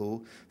 somebody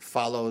who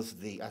follows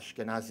the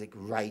Ashkenazic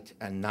rite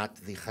and not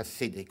the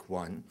Hasidic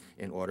one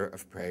in order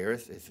of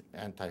prayers, is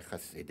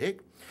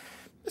anti-Hasidic.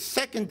 The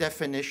second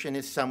definition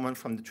is someone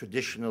from the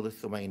traditional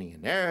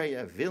Lithuanian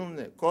area,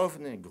 Vilna,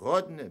 Kovna,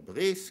 Grodno,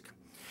 Brisk,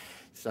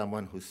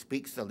 someone who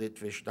speaks the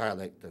Litvish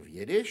dialect of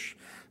Yiddish.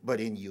 But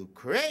in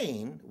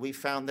Ukraine, we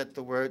found that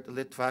the word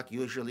Litvak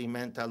usually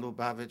meant a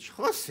Lubavitch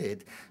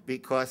Chosid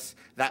because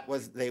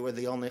they were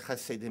the only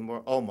Hasidim,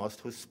 or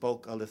almost, who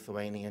spoke a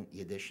Lithuanian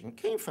Yiddish and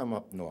came from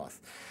up north.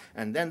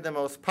 And then the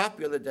most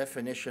popular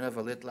definition of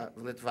a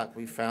Litvak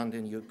we found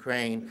in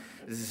Ukraine,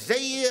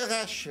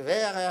 Zeira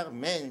schwerer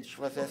Mensch,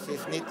 was es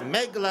ist nicht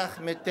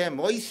möglich mit dem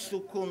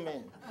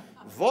auszukommen,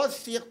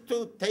 was ihr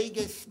tut,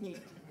 teges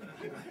nicht.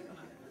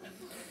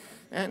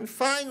 And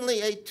finally,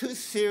 a too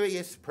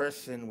serious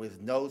person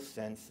with no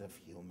sense of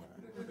humor.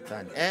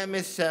 An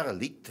emissar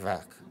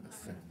Litvak.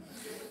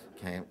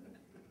 Okay.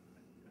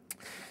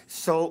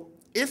 So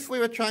if we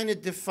were trying to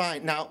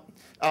define, now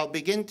I'll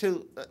begin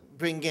to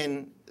bring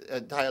in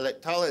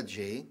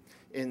dialectology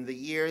in the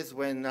years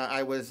when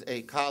I was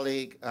a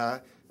colleague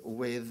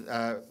with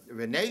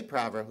Naomi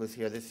Prawer, who's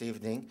here this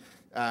evening,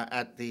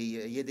 at the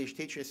Yiddish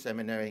Teacher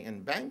Seminary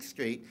in Bank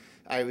Street.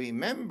 I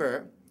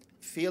remember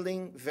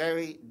feeling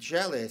very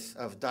jealous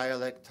of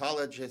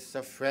dialectologists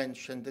of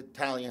French and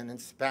Italian and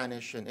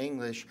Spanish and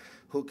English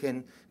who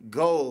can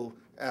go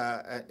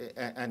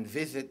and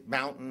visit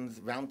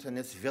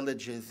mountainous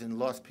villages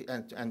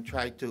and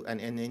try to and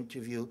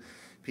interview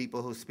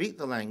people who speak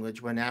the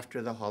language, when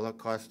after the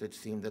Holocaust it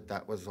seemed that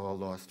that was all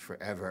lost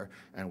forever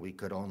and we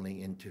could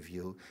only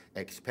interview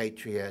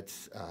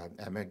expatriates,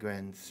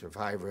 immigrants,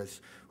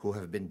 survivors who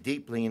have been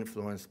deeply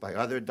influenced by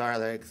other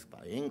dialects,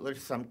 by English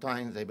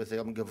sometimes. Sie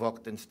haben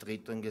gewogt in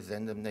Street und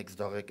gesendet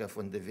Nächstoriker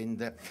von der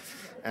Winde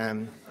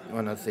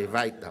und so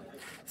weiter.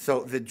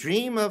 So the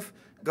dream of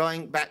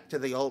going back to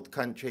the old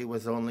country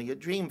was only a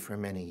dream for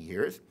many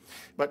years.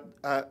 But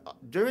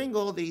during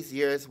all these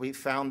years, we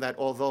found that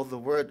although the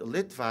word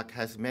Litvak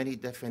has many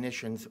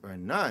definitions or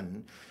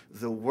none,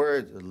 the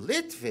word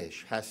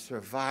Litvish has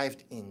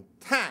survived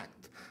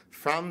intact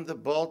from the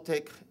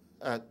Baltic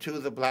to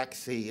the Black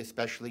Sea,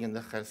 especially in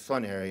the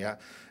Kherson area,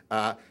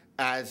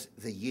 as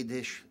the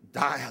Yiddish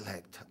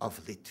dialect of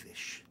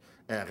Litvish.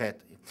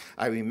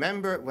 I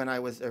remember when I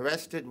was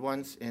arrested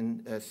once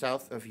in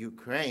south of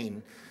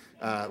Ukraine,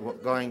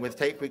 going with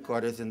tape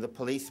recorders, and the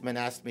policeman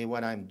asked me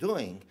what I'm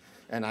doing,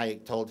 and I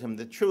told him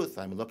the truth.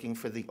 I'm looking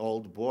for the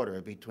old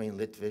border between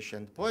Litvish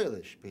and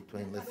Polish,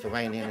 between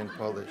Lithuanian and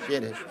Polish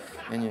Yiddish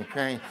in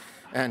Ukraine.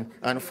 And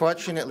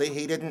unfortunately,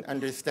 he didn't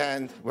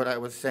understand what I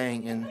was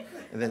saying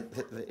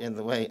in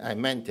the way I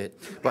meant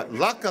it. But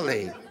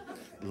luckily,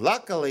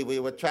 we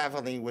were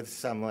traveling with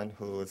someone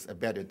who was a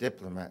better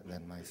diplomat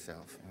than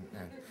myself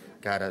and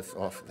got us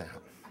off the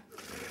hook.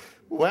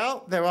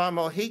 Well, there are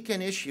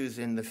Mohican issues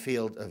in the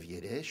field of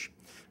Yiddish.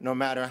 No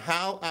matter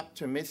how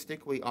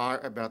optimistic we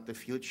are about the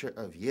future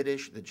of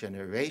Yiddish, the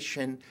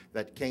generation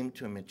that came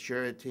to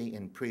maturity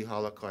in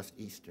pre-Holocaust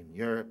Eastern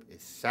Europe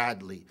is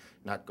sadly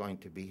not going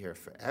to be here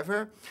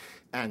forever.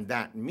 And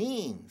that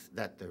means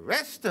that the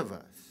rest of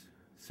us,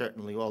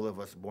 certainly all of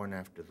us born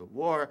after the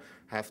war,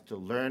 have to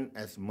learn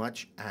as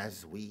much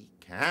as we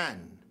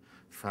can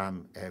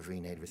from every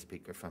native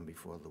speaker from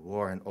before the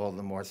war, and all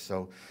the more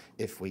so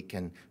if we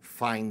can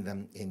find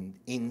them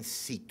in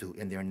situ,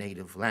 in their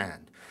native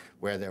land,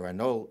 where there are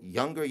no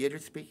younger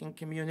Yiddish-speaking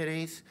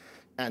communities,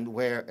 and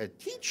where a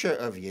teacher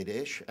of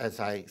Yiddish,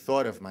 as I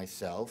thought of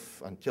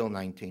myself until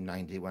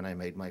 1990 when I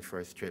made my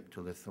first trip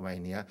to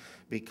Lithuania,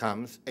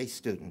 becomes a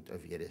student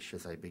of Yiddish,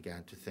 as I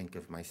began to think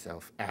of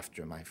myself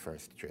after my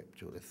first trip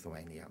to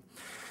Lithuania.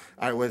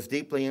 I was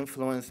deeply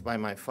influenced by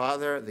my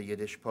father, the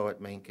Yiddish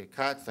poet Dovid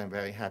Katz. I'm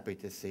very happy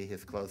to see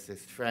his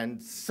closest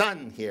friend's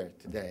son here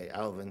today,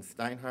 Alvin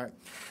Steinhardt.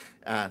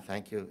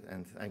 Thank you,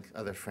 and thanks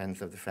other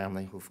friends of the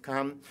family who've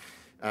come.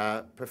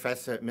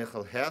 Professor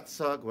Michael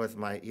Herzog was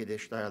my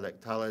Yiddish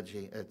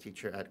dialectology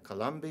teacher at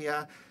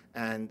Columbia,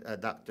 and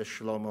Dr.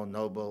 Shlomo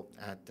Noble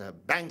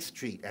at Bank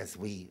Street, as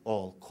we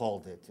all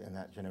called it in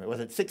that generation. Was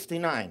it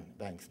 69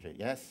 Bank Street,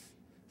 yes?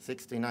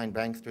 69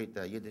 Bank Street,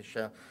 the Yiddish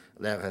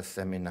Lehrer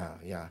Seminar,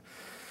 yeah.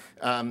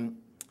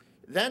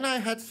 Then I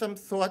had some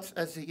thoughts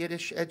as a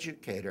Yiddish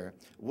educator.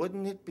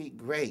 Wouldn't it be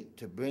great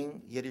to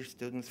bring Yiddish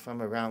students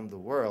from around the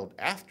world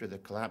after the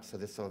collapse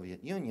of the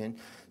Soviet Union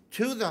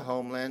to the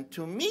homeland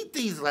to meet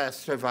these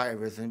last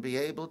survivors and be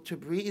able to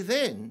breathe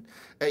in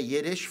a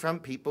Yiddish from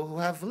people who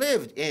have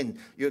lived in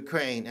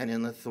Ukraine and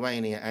in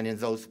Lithuania and in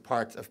those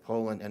parts of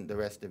Poland and the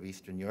rest of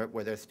Eastern Europe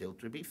where they're still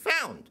to be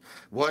found.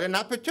 What an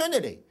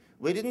opportunity.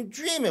 We didn't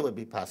dream it would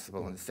be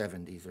possible in the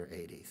 70s or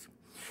 80s.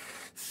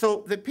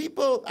 So the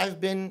people I've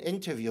been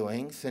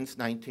interviewing since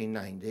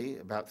 1990,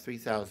 about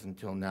 3,000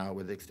 till now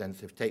with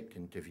extensive taped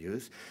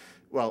interviews,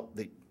 well,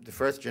 the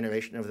first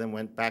generation of them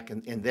went back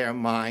in their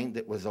mind.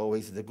 It was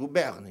always the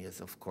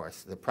gubernias, of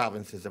course, the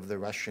provinces of the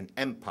Russian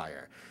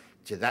Empire.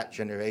 To that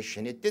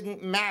generation, it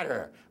didn't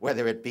matter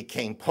whether it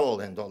became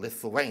Poland or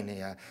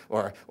Lithuania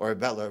or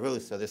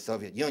Belarus or the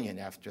Soviet Union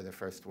after the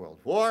First World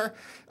War.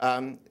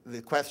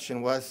 The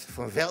question was,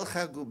 von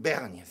welcher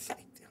Gubernia seid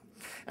ihr?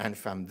 And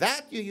from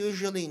that, you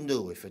usually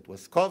knew if it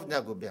was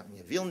Kovna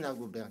Gubernia, Vilna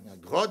Gubernia,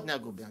 Grodna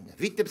Gubernia,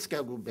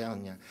 Vitebska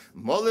Gubernia,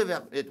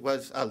 Molever, it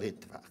was a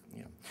Litvak.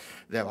 Yeah.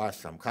 There are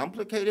some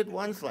complicated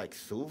ones like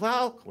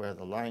Suwałk, where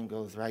the line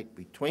goes right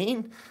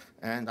between.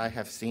 And I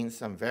have seen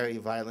some very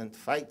violent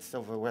fights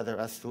over whether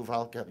a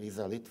Suwałker is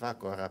a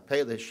Litvak or a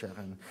Polisher.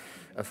 And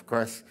of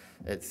course,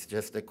 it's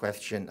just a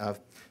question of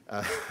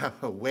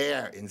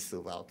where in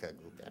Suwałka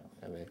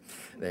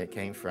they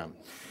came from.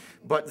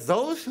 But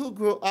those who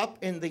grew up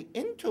in the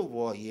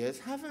interwar years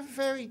have a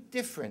very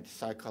different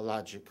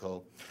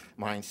psychological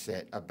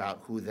mindset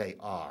about who they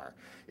are.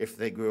 If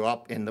they grew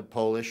up in the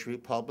Polish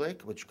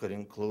Republic, which could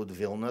include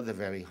Vilna, the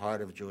very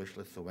heart of Jewish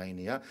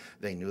Lithuania,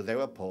 they knew they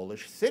were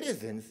Polish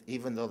citizens,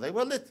 even though they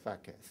were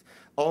Litvakis.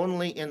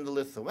 Only in the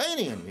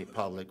Lithuanian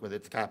Republic, with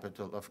its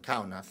capital of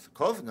Kaunas,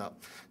 Kovna,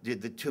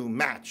 did the two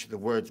match. The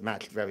words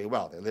matched very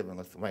well. They live in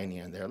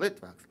Lithuania and they're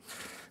Litvaks.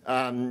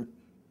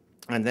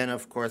 And then,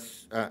 of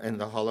course, in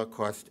the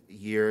Holocaust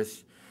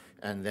years,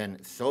 and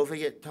then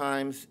Soviet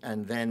times,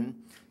 and then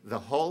the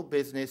whole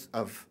business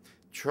of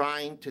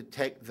trying to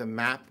take the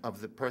map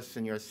of the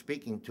person you're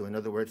speaking to, in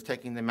other words,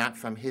 taking the map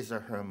from his or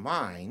her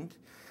mind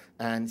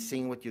and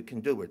seeing what you can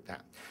do with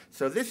that.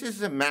 So this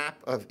is a map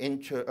of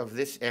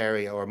this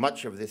area, or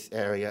much of this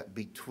area,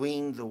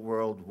 between the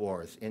world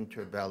wars,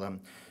 interbellum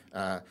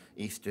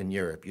Eastern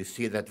Europe. You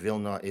see that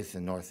Vilna is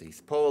in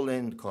northeast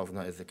Poland,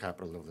 Kovno is the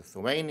capital of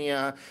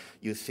Lithuania.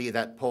 You see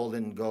that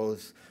Poland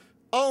goes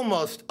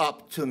almost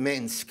up to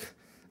Minsk,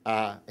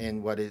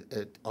 in what is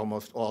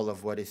almost all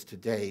of what is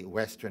today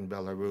Western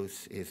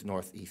Belarus is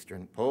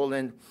northeastern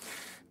Poland.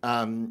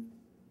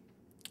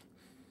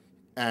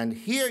 And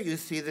here you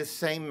see the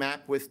same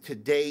map with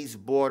today's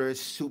borders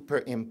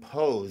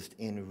superimposed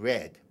in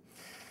red.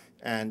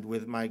 And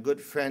with my good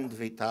friend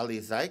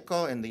Vitaly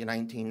Zaiko in the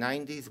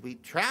 1990s, we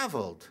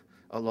traveled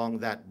along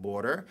that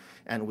border,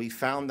 and we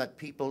found that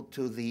people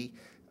to the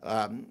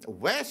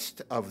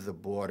west of the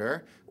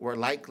border were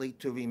likely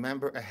to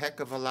remember a heck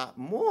of a lot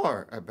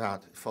more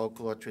about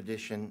folklore,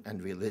 tradition,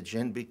 and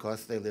religion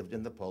because they lived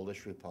in the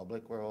Polish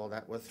Republic where all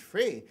that was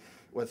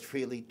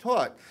freely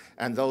taught.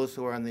 And those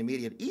who were on the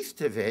immediate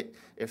east of it,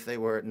 if they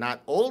were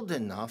not old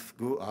enough,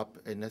 grew up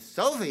in a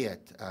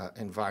Soviet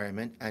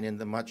environment and in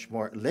the much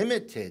more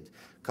limited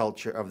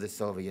culture of the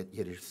Soviet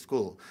Yiddish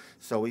school.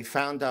 So we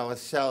found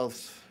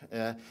ourselves,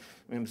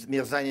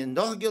 wir seien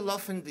noch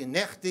gelaufen die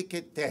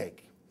nächtige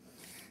Tag.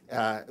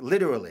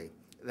 Literally,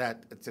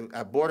 that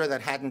a border that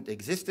hadn't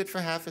existed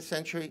for half a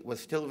century was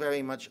still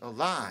very much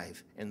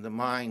alive in the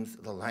minds,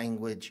 the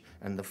language,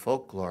 and the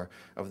folklore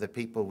of the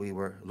people we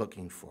were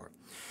looking for.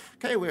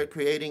 Okay, we're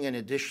creating an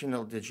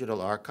additional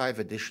digital archive,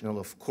 additional,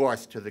 of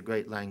course, to the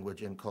Great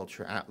Language and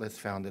Culture Atlas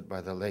founded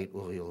by the late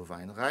Uriel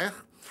Weinreich,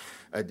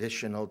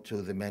 additional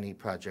to the many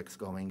projects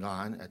going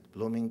on at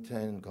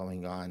Bloomington,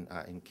 going on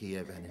in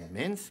Kiev and in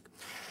Minsk.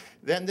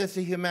 Then there's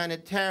the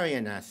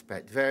humanitarian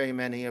aspect. Very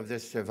many of the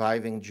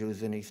surviving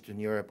Jews in Eastern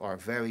Europe are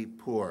very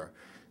poor,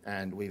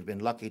 and we've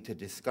been lucky to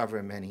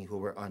discover many who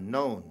were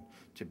unknown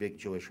to big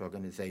Jewish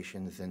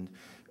organizations. And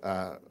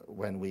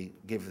when we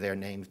give their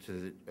names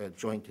to the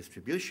Joint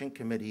Distribution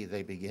Committee,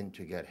 they begin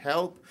to get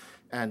help.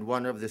 And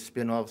one of the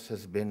spin-offs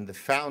has been the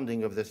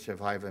founding of the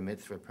Survivor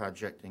Mitzvah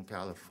Project in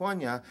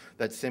California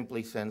that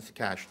simply sends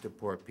cash to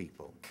poor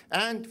people.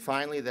 And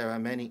finally, there are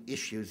many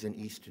issues in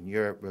Eastern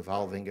Europe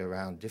revolving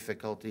around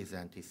difficulties,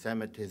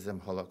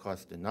 anti-Semitism,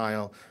 Holocaust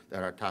denial,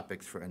 that are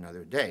topics for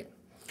another day.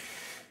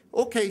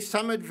 Okay,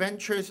 some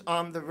adventures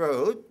on the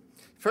road.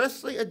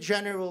 Firstly, a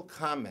general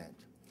comment.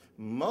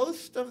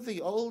 Most of the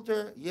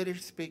older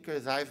Yiddish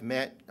speakers I've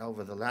met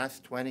over the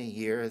last 20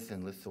 years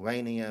in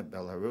Lithuania,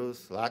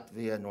 Belarus,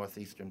 Latvia,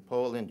 northeastern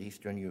Poland,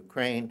 eastern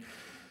Ukraine,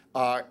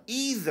 are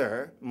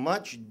either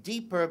much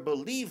deeper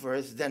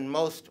believers than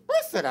most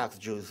Orthodox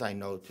Jews I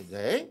know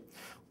today,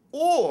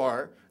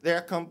 or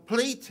they're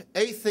complete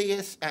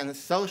atheists and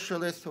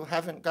socialists who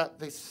haven't got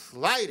the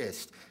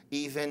slightest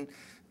even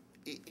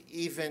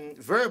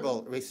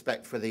verbal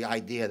respect for the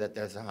idea that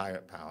there's a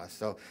higher power.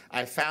 So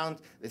I found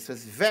this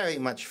was very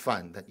much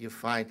fun that you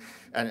find,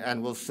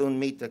 and we'll soon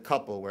meet a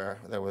couple where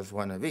there was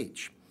one of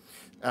each.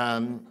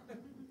 There's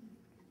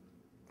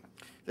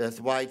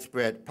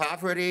widespread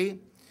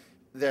poverty.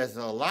 There's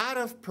a lot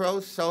of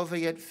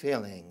pro-Soviet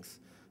feelings.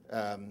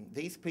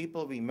 These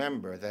people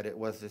remember that it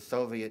was the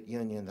Soviet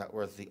Union that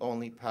was the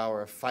only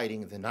power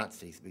fighting the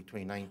Nazis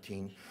between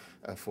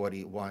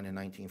 1941 and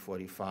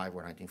 1945,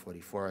 or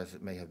 1944, as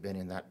it may have been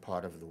in that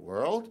part of the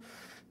world.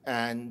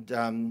 And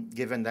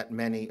given that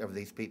many of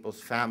these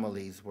people's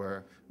families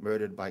were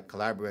murdered by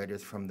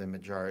collaborators from the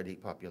majority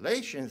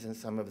populations in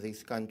some of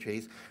these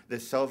countries, the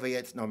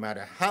Soviets, no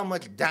matter how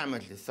much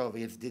damage the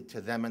Soviets did to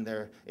them and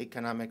their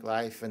economic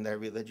life and their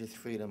religious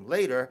freedom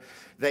later,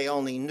 they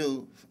only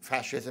knew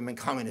fascism and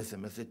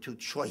communism as the two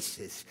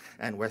choices,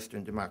 and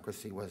Western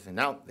democracy wasn't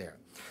out there.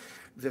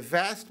 The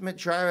vast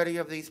majority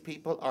of these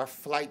people are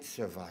flight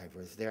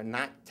survivors. They're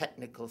not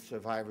technical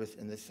survivors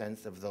in the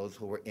sense of those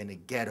who were in a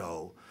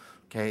ghetto,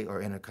 okay,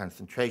 or in a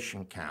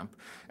concentration camp.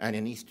 And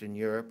in Eastern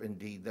Europe,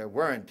 indeed, there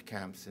weren't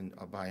camps,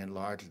 by and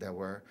large. There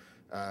were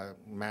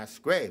mass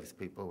graves.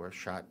 People were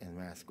shot in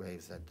mass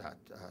graves that dot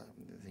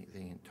the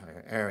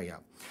entire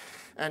area.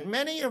 And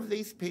many of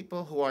these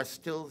people who are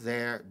still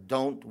there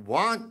don't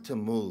want to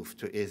move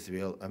to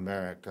Israel,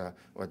 America,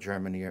 or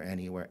Germany, or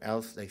anywhere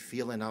else. They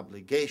feel an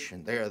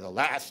obligation. They are the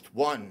last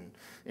one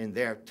in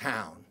their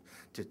town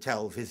to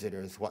tell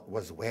visitors what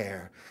was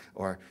where,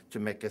 or to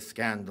make a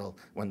scandal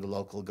when the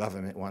local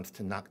government wants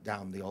to knock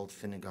down the old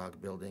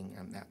synagogue building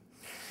and that.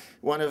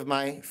 One of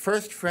my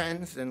first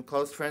friends and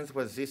close friends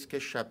was Ziske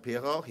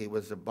Shapiro. He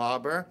was a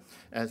barber.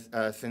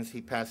 Since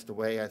he passed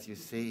away, as you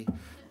see,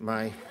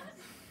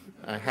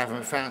 I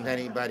haven't found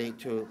anybody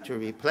to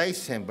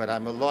replace him, but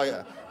I'm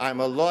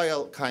a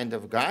loyal kind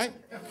of guy.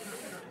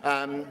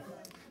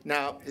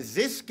 Now,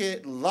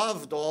 Ziske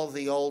loved all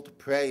the old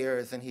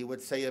prayers, and he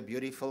would say a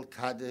beautiful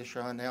Kaddish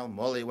on El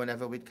Moli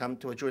whenever we'd come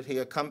to a Jewish. He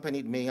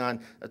accompanied me on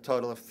a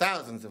total of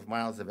thousands of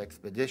miles of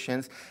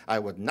expeditions. I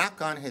would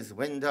knock on his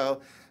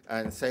window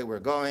and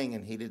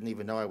the he didn't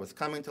even know I was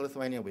coming to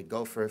Lithuania. We'd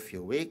go for a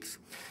few weeks.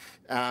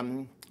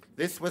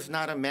 This was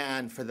not a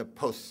man for the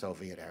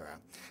post-Soviet era.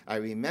 I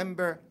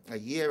remember a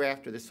year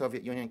after the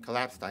Soviet Union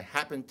collapsed, I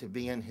happened to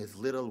be in his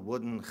little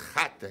wooden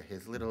chata,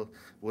 his little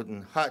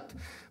wooden hut,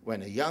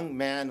 when a young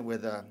man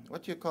with a,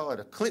 what do you call it,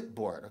 a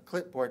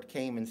clipboard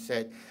came and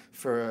said,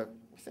 for,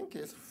 I think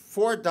it's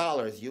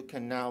 $4, you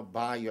can now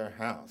buy your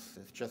house.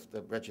 It's just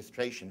a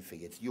registration fee.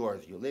 It's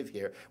yours. You live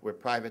here. We're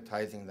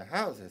privatizing the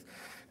houses.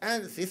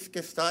 And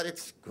Ziska started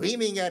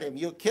screaming at him,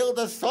 you killed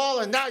us all,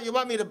 and now you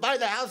want me to buy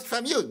the house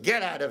from you?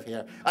 Get out of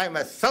here. I'm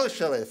a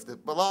socialist.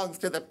 It belongs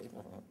to the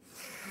people.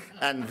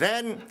 And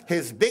then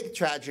his big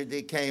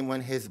tragedy came when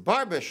his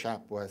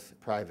barbershop was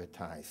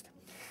privatized.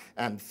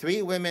 And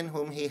 3 women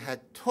whom he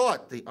had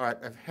taught the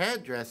art of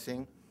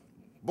hairdressing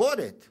bought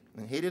it.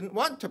 And he didn't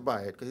want to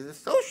buy it because he's a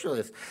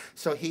socialist.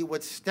 So he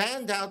would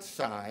stand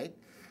outside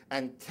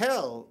and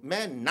tell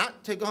men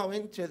not to go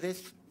into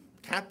this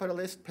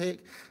capitalist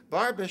pig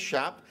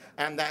barbershop,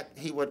 and that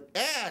he would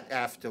add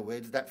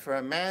afterwards that for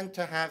a man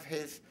to have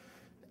his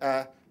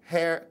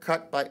hair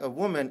cut by a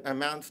woman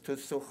amounts to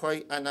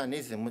sukhoi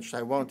ananism, which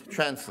I won't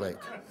translate.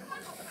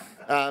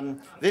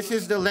 This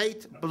is the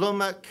late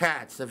Dovid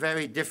Katz, a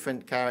very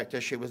different character.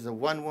 She was a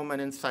one-woman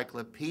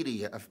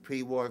encyclopedia of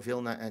pre-war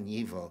Vilna and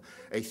YIVO,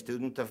 a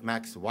student of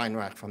Max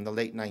Weinreich from the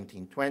late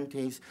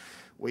 1920s.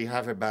 We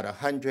have about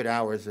 100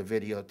 hours of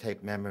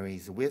videotape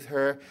memories with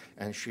her,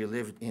 and she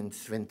lived in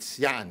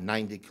Sventsian,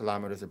 90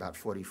 kilometers, about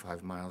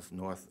 45 miles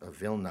north of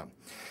Vilna.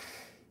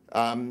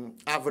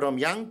 Avrom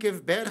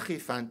Yankiv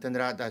Berchifant and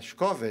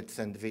Radashkovitz,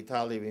 and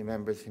Vitali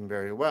remembers him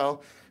very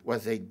well,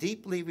 was a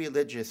deeply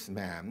religious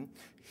man.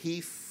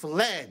 He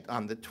fled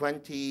on the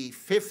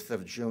 25th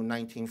of June,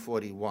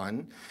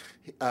 1941,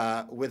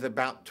 with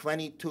about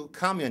 22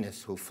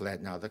 communists who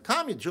fled. Now, the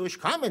Jewish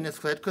communists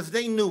fled because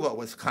they knew what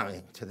was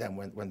coming to them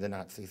when the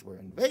Nazis were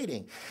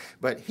invading.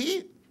 But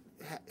he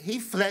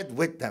fled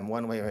with them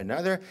one way or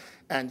another,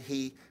 and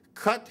he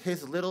cut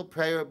his little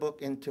prayer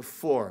book into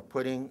 4,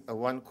 putting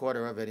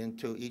 1/4 of it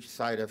into each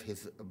side of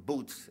his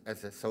boots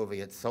as a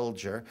Soviet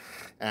soldier.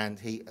 And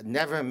he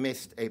never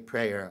missed a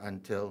prayer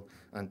until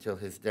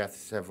his death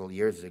several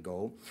years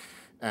ago.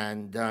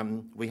 And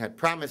we had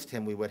promised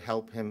him we would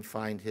help him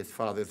find his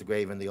father's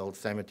grave in the old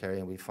cemetery,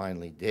 and we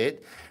finally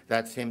did.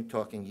 That's him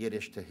talking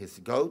Yiddish to his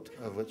goat,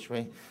 of which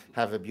we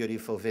have a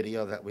beautiful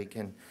video that we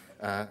can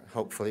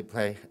hopefully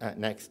play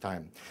next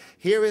time.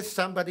 Here is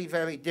somebody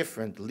very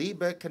different,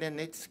 Liebe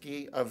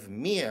Krenitsky of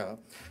Mir,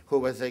 who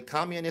was a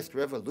communist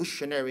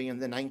revolutionary in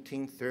the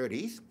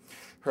 1930s.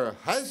 Her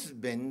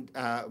husband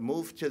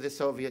moved to the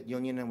Soviet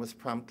Union and was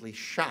promptly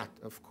shot,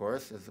 of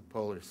course, as a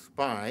Polish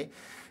spy.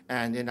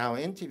 And in our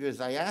interviews,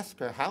 I asked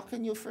her, how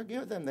can you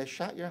forgive them? They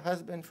shot your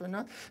husband for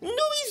nothing. No,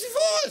 he's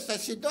was. I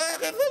said,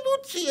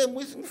 revolution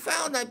müssen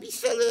fahren ein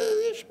bisschen,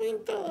 ich bin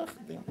doch.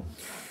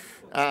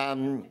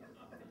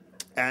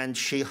 And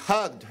she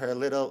hugged her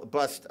little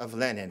bust of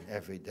Lenin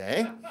every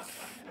day.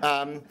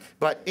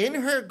 But in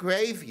her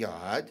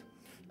graveyard,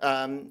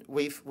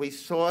 we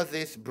saw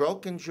this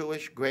broken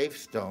Jewish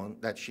gravestone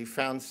that she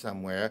found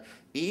somewhere.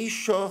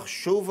 Ishoch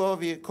shuvo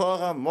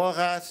vikora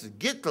moras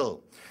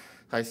gittel.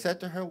 I said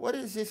to her, what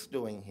is this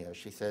doing here?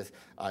 She says,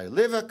 I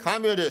live a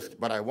communist,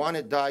 but I want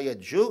to die a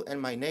Jew, and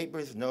my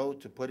neighbors know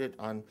to put it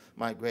on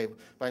my grave.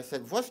 But I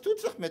said, was tut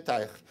sich mit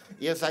euch?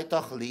 Ihr seid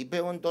doch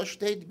Liebe, und da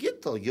steht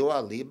Gittel. You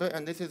are Liebe,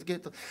 and this is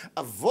Gittel.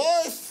 A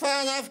voice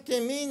fan auf die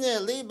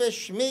Mine, Liebe,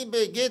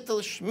 Schmiebe,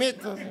 Gittel,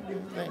 Schmidt.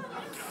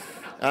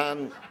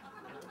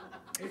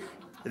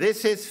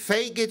 This is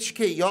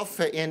Fegichke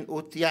Joffe in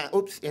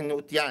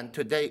Utjan,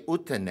 today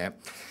Utene.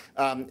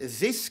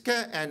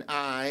 Ziska and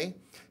I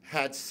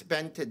had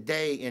spent a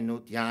day in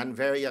Utjan,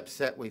 very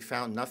upset. We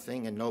found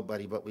nothing and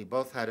nobody, but we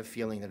both had a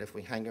feeling that if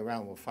we hang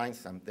around, we'll find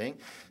something.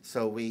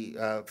 So we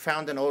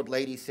found an old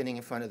lady sitting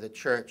in front of the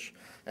church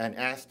and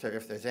asked her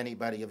if there's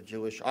anybody of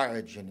Jewish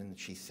origin. And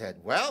she said,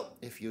 well,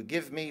 if you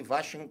give me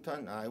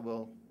Washington, I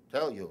will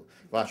tell you.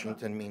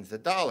 Washington means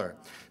 $1.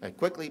 I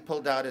quickly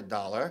pulled out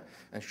 $1,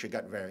 and she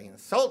got very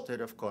insulted,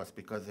 of course,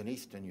 because in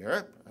Eastern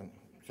Europe,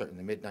 certainly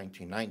the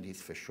mid-1990s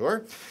for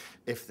sure,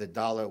 if the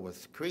dollar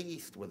was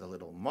creased with a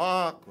little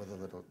mark, with a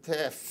little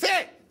tear,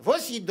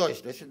 was ist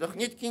Deutsch? Das ist doch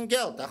nicht kein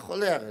Geld, ach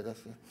Cholera.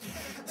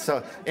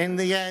 So in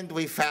the end,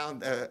 we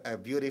found a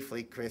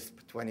beautifully crisp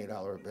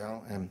 $20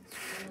 bill,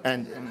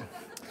 and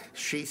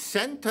she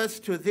sent us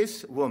to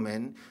this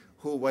woman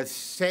who was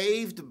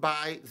saved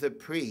by the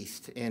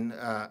priest in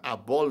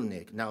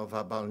Abolnik, now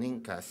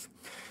Vabalninkas,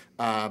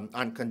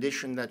 on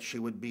condition that she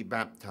would be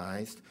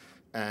baptized.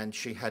 And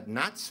she had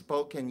not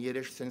spoken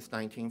Yiddish since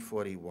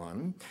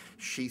 1941.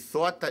 She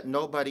thought that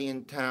nobody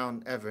in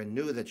town ever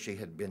knew that she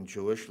had been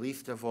Jewish,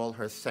 least of all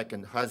her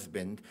second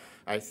husband.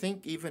 I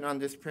think even on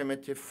this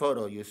primitive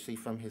photo you see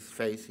from his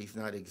face, he's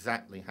not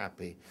exactly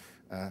happy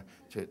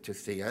to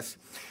see us.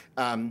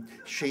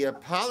 She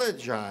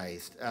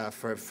apologized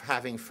for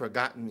having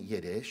forgotten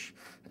Yiddish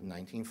in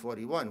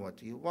 1941. What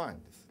do you want?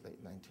 late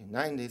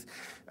 1990s.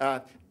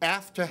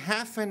 After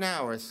half an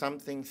hour,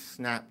 something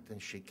snapped,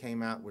 and she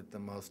came out with the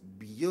most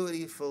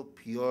beautiful,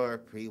 pure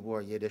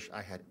pre-war Yiddish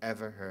I had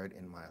ever heard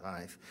in my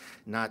life,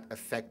 not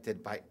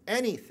affected by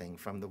anything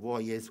from the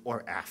war years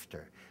or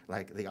after,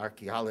 like the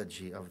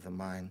archaeology of the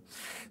mind.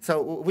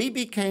 So we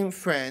became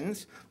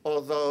friends,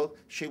 although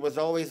she was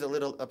always a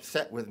little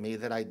upset with me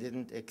that I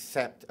didn't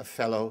accept a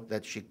fellow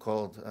that she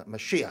called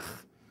Mashiach.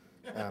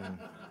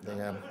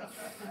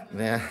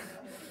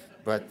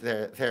 But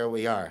there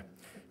we are.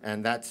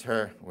 And that's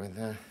her with,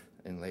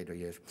 in later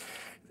years.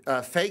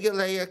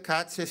 Dovid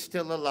Katz is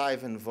still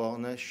alive in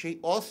Volna. She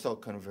also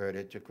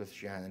converted to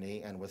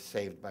Christianity and was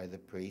saved by the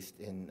priest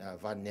in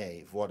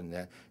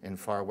Vorne, in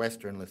far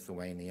western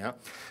Lithuania.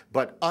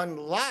 But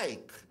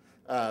unlike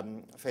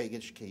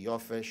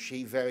Fegic,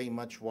 she very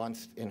much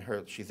wants,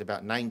 she's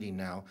about 90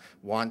 now,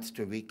 wants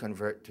to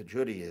reconvert to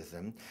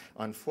Judaism.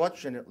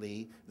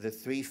 Unfortunately, the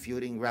three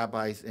feuding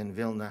rabbis in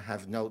Vilna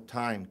have no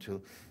time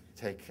to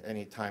take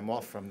any time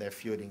off from their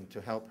feuding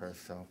to help her,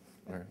 so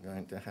we're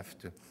going to have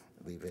to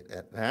leave it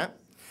at that.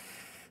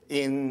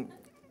 In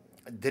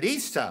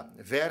Drisa,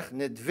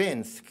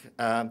 Verkhnedvinsk,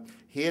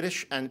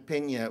 Hirsch and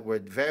Pinya were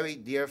very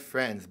dear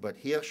friends, but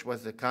Hirsch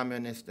was a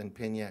communist and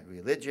Pinya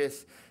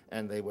religious,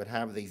 and they would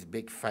have these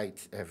big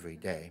fights every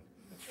day.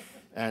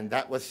 And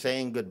that was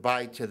saying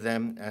goodbye to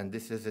them, and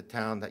this is a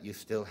town that you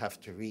still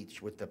have to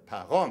reach with the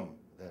parom,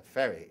 the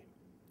ferry.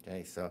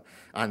 Okay, so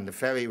the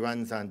ferry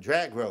runs on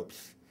drag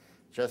ropes,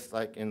 just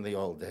like in the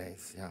old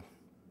days, yeah.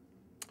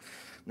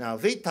 Now,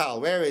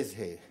 Vital, where is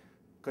he?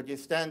 Could you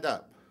stand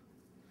up?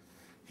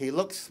 He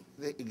looks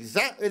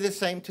exactly the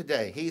same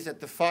today. He's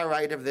at the far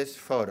right of this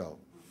photo.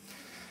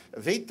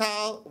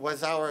 Vital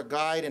was our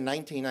guide in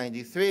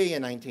 1993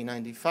 and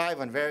 1995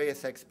 on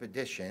various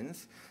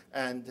expeditions.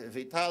 And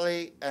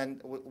Vitali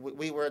and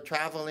we were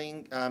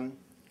traveling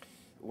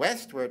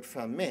westward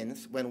from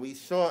Minsk when we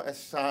saw a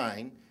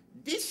sign,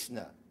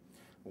 Disna.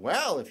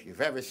 Well, if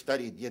you've ever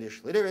studied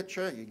Yiddish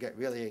literature, you get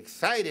really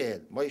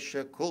excited.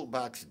 Moshe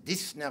Kulbach's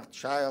Disner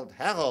Child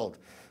Herald.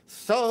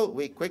 So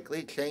we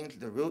quickly changed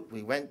the route.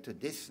 We went to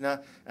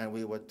Disna, and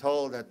we were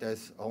told that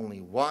there's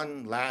only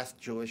one last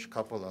Jewish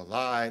couple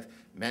alive,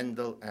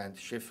 Mendel and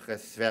Shifra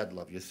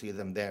Sverdlov. You see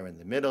them there in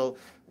the middle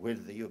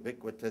with the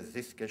ubiquitous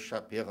Ziske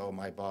Shapiro,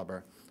 my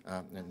barber,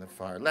 in the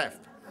far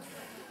left.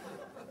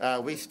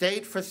 We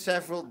stayed for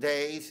several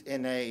days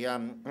in a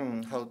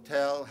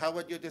hotel. How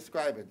would you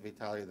describe it,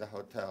 Vitaly, the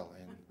hotel?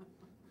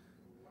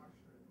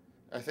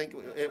 I think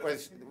it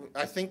was,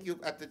 at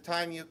the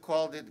time you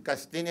called it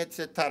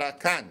Gastinice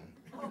Tarakan.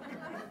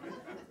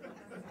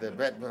 The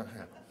red,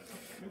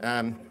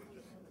 and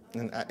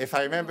if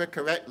I remember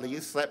correctly, you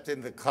slept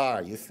in the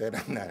car. You said,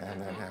 I'm not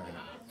having it.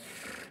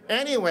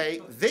 Anyway,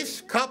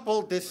 this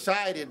couple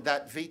decided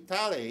that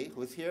Vitaly,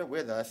 who's here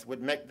with us,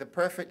 would make the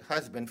perfect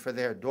husband for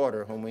their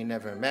daughter, whom we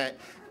never met,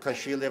 because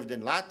she lived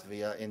in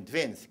Latvia, in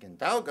Dvinsk, in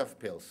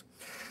Daugavpils.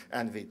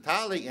 And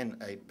Vitaly, in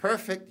a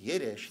perfect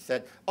Yiddish,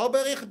 said,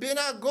 "Aber ich bin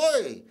a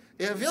goy.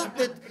 Wilt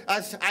nicht,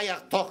 als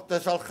eier Tochter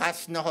soll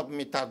chasna haben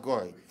mit a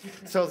goy."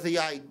 So the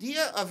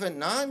idea of a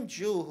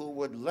non-Jew who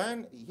would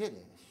learn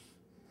Yiddish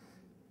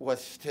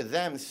was to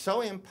them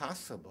so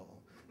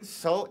impossible,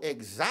 so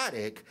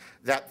exotic,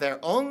 that their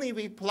only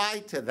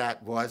reply to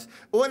that was,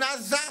 "Un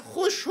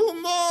azachush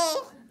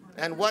humor."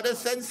 And what a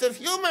sense of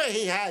humor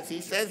he has.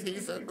 He says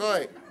he's a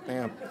goy.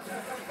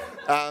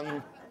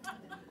 Yeah.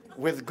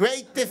 With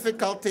great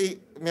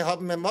difficulty, wir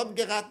haben ihm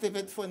abgeraten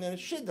wird von den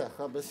Schiddach,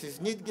 aber es ist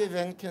nicht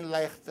gewinnt kein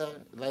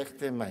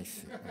leichter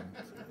Meise.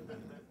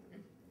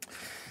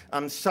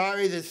 I'm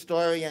sorry the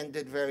story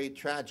ended very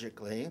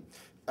tragically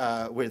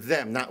with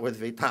them, not with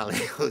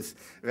Vitaly, who's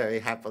very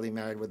happily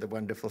married with a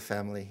wonderful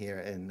family here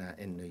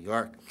in New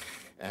York,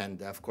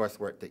 and of course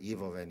worked at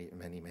YIVO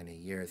many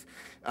years.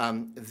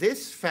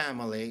 This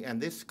family and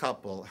this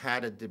couple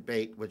had a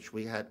debate which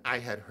I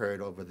had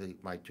heard over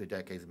my 2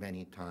 decades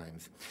many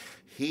times.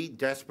 He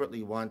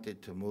desperately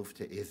wanted to move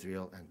to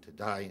Israel and to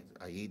die,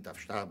 Ayid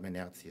Avshtab min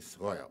Eretz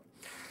Yisrael.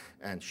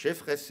 And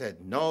Shifra said,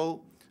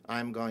 "No,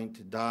 I'm going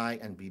to die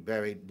and be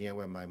buried near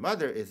where my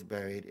mother is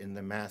buried in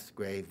the mass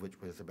grave,"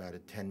 which was about a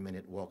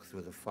 10-minute walk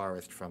through the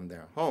forest from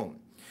their home.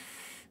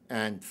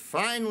 And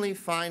finally,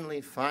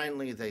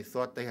 they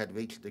thought they had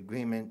reached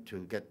agreement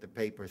to get the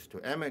papers to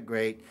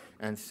emigrate,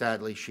 and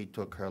sadly, she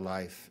took her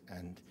life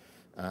and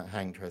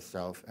hanged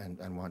herself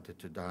and wanted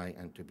to die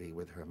and to be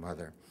with her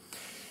mother.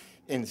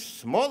 In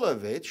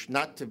Smolovich,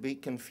 not to be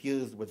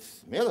confused with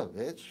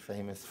Smilovich,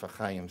 famous for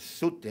Chaim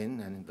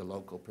Sutin, and the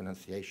local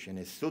pronunciation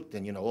is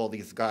Sutin. You know, all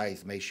these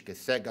guys, Meshke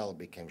Segal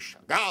became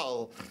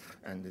Chagall,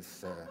 and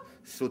this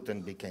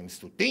Sutin became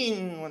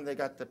Sutin when they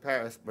got to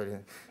Paris. But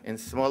in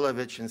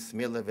Smolovich and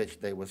Smilovich,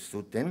 they were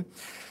Sutin.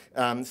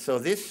 So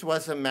this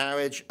was a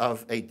marriage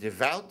of a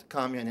devout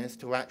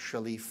communist who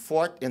actually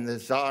fought in the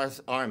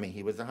Tsar's army.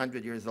 He was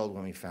 100 years old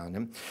when we found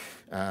him,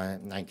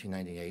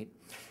 1998.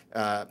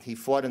 He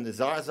fought in the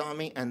Tsar's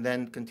army and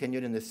then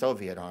continued in the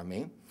Soviet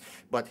army.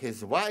 But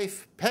his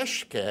wife,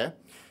 Peshke,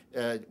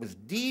 was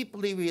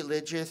deeply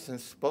religious and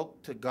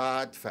spoke to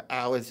God for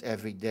hours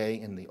every day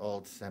in the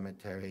old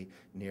cemetery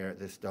near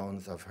the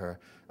stones of her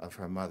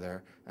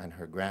mother and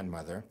her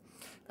grandmother.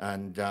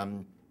 And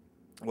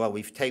well,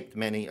 we've taped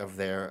many of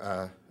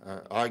their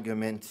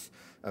arguments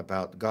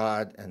about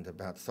God and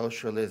about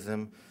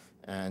socialism.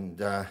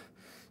 And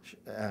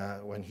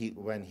when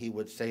he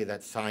would say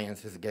that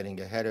science is getting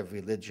ahead of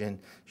religion,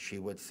 she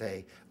would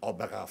say,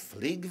 "Aber a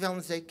Flieg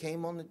werden sie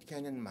keinmal nicht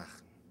können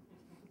machen."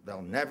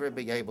 They'll never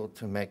be able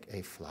to make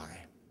a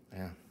fly.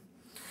 Yeah.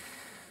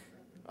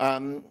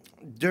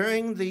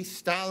 During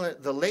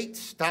the late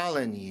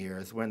Stalin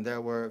years, when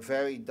there were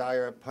very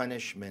dire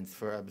punishments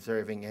for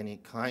observing any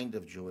kind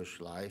of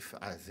Jewish life,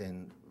 as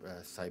in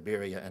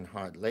Siberia and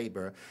hard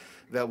labor,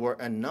 there were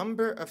a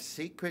number of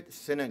secret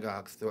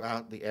synagogues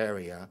throughout the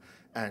area,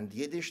 and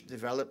Yiddish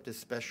developed a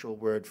special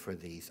word for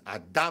these, a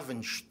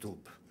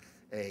davenstub,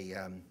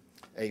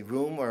 a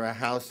room or a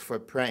house for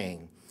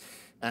praying.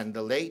 And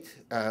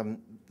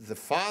the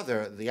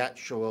father, the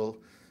actual,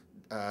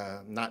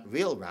 not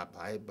real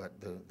rabbi, but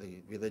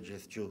the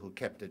religious Jew who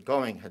kept it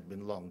going, had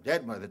been long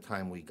dead by the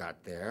time we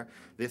got there.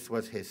 This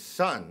was his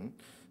son,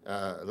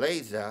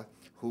 Leza,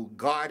 who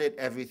guarded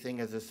everything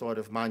as a sort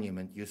of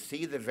monument. You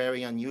see the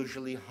very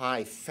unusually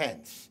high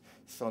fence,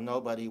 so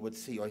nobody would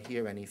see or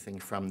hear anything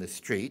from the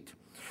street.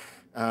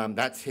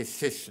 That's his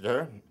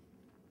sister,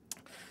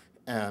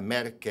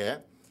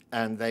 Merke,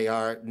 and they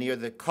are near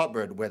the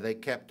cupboard where they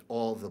kept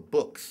all the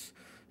books.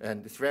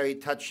 And it's very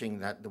touching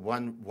that the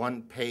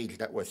one page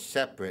that was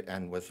separate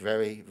and was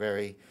very,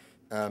 very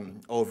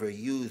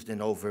overused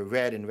and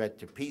overread and read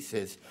to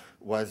pieces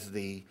was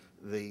the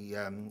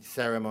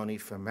ceremony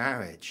for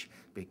marriage,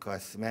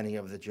 because many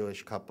of the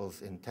Jewish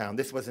couples in town,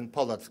 this was in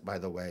Polotsk, by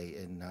the way,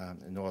 in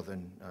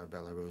northern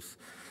Belarus,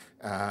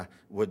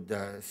 would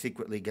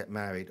secretly get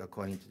married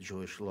according to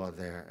Jewish law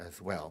there as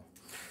well.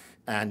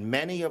 And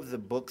many of the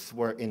books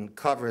were in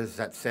covers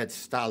that said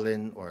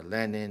Stalin or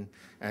Lenin,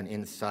 and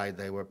inside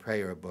they were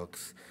prayer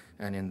books.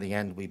 And in the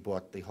end, we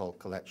bought the whole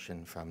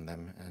collection from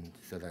them, and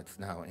so that's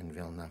now in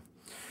Vilna.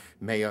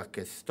 Mayor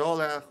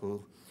Kestola,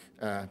 who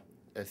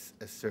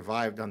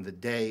survived on the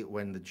day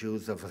when the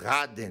Jews of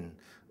Radin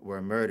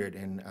were murdered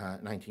in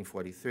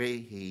 1943.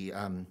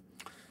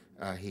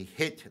 He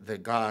hit the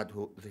god,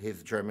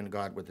 his German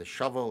god, with a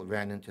shovel,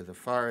 ran into the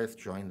forest,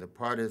 joined the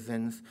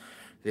partisans.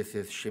 This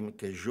is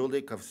Shimke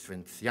Julik of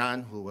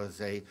Svincian, who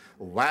was a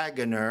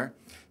wagoner,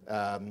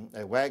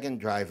 a wagon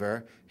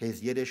driver.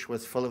 His Yiddish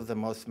was full of the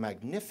most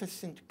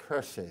magnificent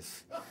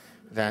curses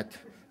that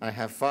I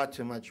have far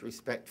too much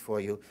respect for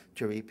you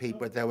to repeat,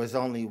 but there was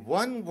only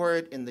one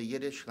word in the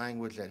Yiddish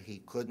language that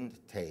he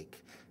couldn't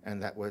take,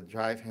 and that would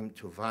drive him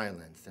to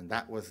violence, and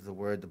that was the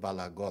word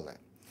balagole.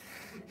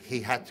 He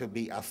had to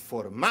be a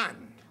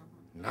forman,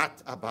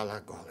 not a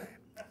balagole,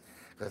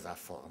 because a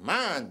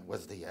forman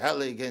was the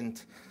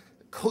elegant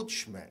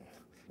coachman,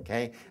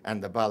 okay?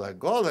 And the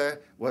balagole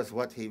was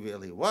what he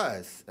really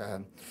was.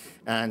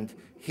 And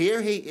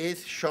here he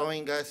is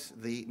showing us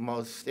the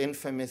most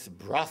infamous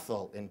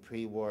brothel in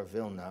pre-war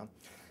Vilna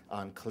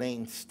on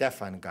Klein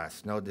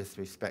Stefangas. No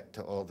disrespect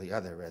to all the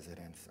other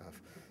residents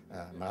of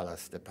Mala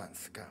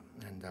Stepanska.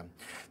 And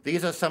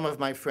these are some of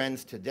my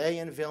friends today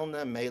in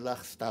Vilna.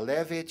 Melach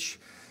Stalevich.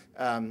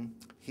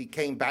 He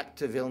came back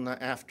to Vilna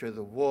after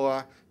the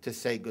war to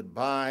say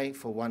goodbye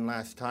for one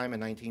last time in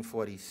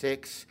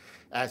 1946.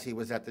 As he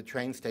was at the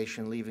train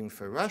station leaving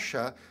for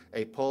Russia,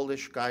 a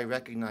Polish guy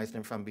recognized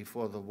him from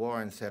before the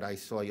war and said, "I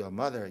saw your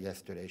mother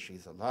yesterday.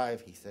 She's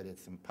alive." He said,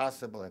 "It's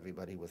impossible.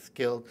 Everybody was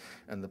killed."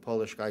 And the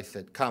Polish guy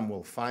said, "Come,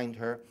 we'll find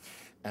her."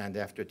 And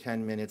after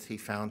 10 minutes, he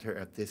found her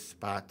at this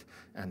spot,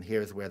 and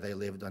here's where they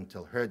lived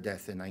until her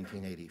death in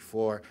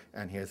 1984,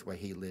 and here's where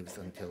he lives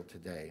until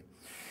today.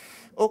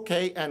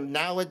 Okay, and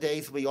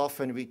nowadays we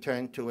often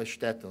return to a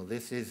shtetl.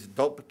 This is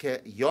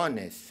Dobke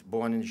Yonis,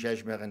 born in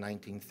Zhezhmer in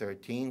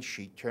 1913.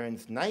 She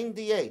turns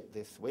 98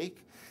 this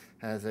week,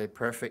 has a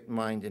perfect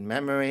mind and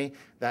memory.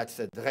 That's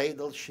a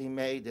dreidel she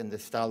made in the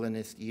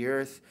Stalinist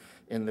years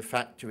in the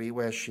factory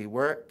where she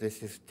worked.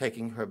 This is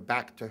taking her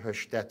back to her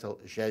shtetl,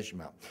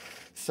 Zhezhmer.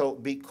 So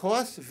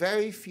because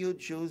very few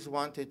Jews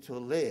wanted to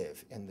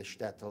live in the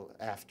shtetl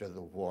after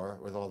the war,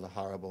 with all the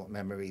horrible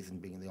memories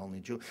and being the only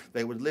Jew,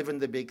 they would live in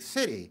the big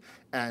city.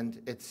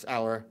 And it's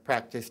our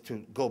practice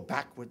to go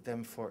back with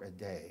them for a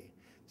day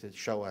to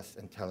show us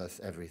and tell us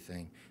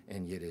everything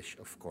in Yiddish,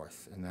 of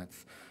course. And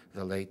that's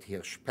the late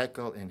Hirsch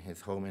Peckel in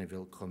his home in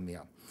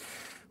Vilkomir.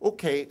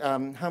 Okay,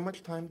 how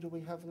much time do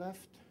we have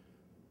left?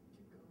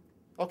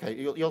 Okay,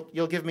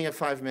 you'll give me a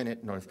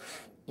 5-minute notice.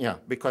 Yeah,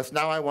 because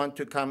now I want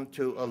to come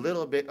to a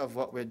little bit of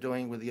what we're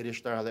doing with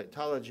Yiddish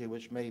dialectology,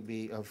 which may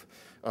be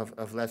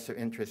of lesser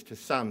interest to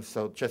some,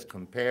 so just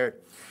compare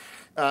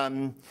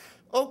it.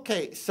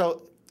 Okay,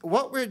 so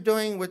what we're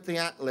doing with the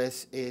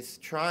atlas is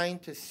trying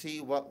to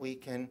see what we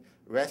can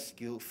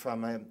rescue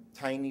from a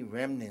tiny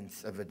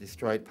remnants of a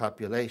destroyed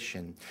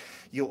population.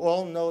 You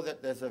all know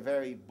that there's a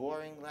very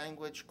boring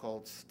language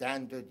called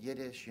Standard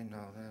Yiddish, you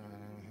know.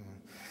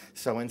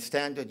 So in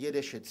standard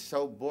Yiddish, it's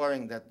so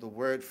boring that the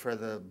word for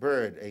the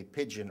bird, a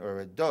pigeon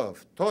or a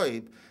dove,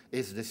 toib,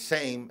 is the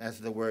same as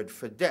the word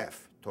for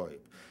deaf, toib.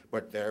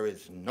 But there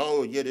is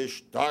no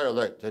Yiddish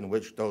dialect in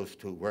which those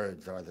two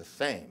words are the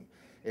same.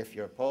 If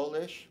you're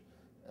Polish,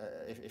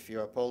 if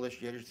you're a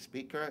Polish Yiddish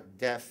speaker,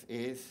 deaf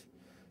is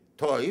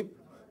toib,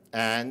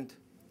 and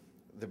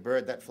the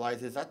bird that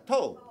flies is a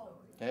tob.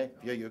 Okay?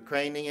 If you're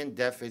Ukrainian,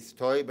 deaf is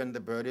toib, and the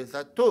bird is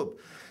a tub.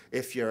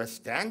 If you're a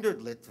standard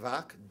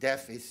Litvak,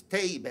 deaf is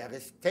teib,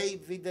 is teib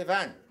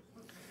videvan.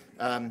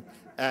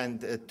 And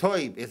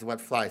toib is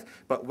what flies.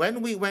 But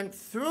when we went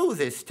through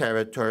this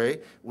territory,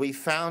 we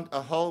found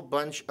a whole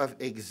bunch of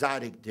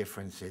exotic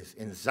differences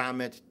in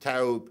Cimet,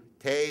 taub,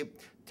 teib,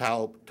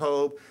 taub,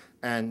 tob,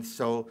 and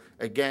so,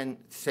 again,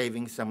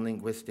 saving some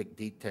linguistic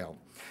detail.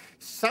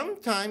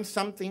 Sometimes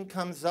something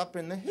comes up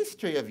in the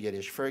history of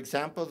Yiddish. For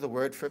example, the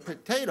word for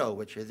potato,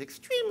 which is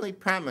extremely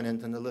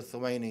prominent in the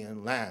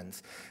Lithuanian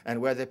lands, and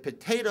where the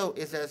potato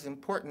is as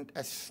important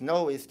as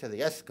snow is to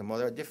the Eskimo.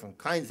 There are different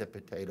kinds of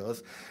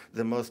potatoes.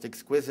 The most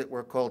exquisite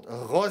were called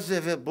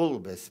roseve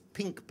bulbes,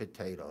 pink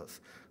potatoes,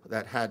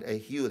 that had a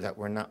hue that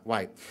were not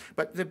white.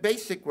 But the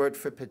basic word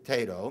for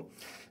potato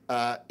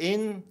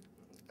in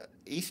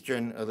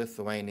Eastern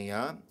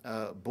Lithuania,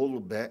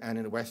 bulbe, and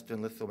in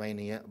Western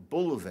Lithuania,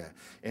 bulve,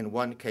 in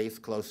one case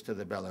close to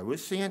the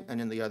Belarusian, and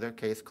in the other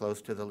case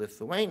close to the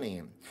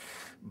Lithuanian.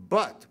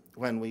 But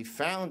when we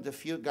found a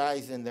few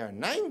guys in their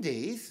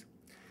 90s,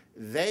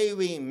 they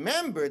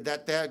remembered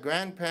that their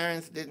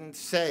grandparents didn't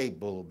say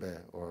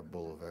bulbe or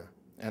bulve,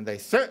 and they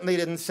certainly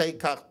didn't say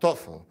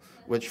kartoffel,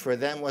 which for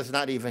them was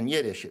not even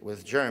Yiddish, it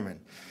was German.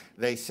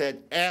 They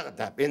said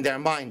erdap, in their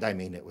mind, I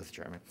mean, it was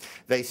German.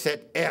 They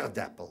said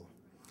erdapple.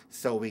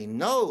 So we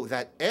know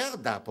that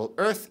erdapple,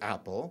 earth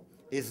apple,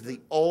 is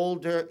the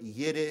older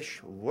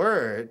Yiddish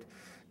word,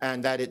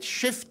 and that it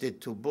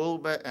shifted to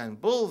bulbe and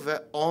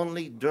bulve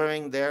only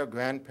during their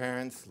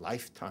grandparents'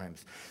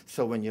 lifetimes.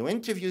 So when you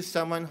interview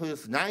someone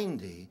who's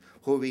 90,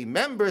 who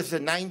remembers a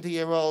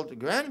 90-year-old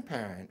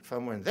grandparent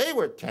from when they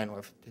were 10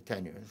 or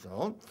 10 years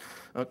old,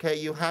 okay,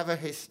 you have a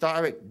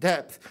historic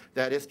depth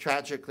that is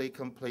tragically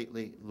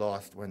completely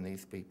lost when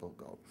these people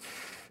go.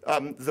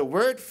 The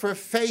word for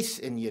face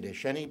in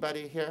Yiddish,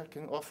 anybody here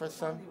can offer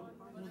some?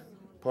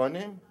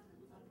 Ponim?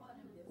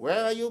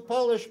 Where are you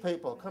Polish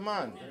people? Come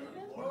on.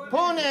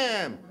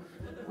 Ponim!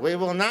 We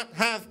will not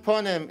have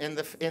ponim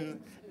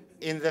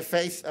in the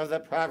face of the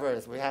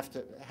Proverbs. We have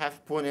to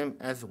have ponim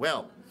as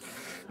well.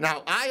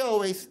 Now, I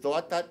always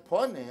thought that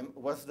ponim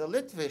was the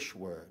Litvish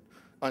word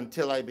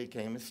until I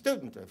became a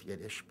student of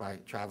Yiddish by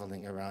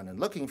traveling around and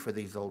looking for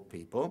these old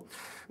people,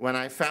 when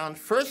I found,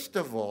 first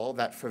of all,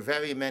 that for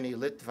very many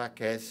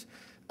Litvakes,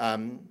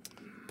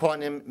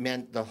 ponim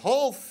meant the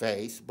whole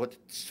face, but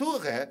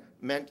tsure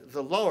meant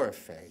the lower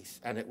face,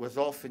 and it was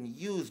often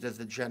used as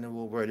a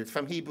general word. It's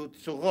from Hebrew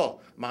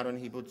tsuro, modern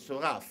Hebrew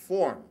tsura,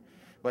 form.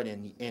 But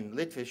in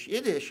Litvish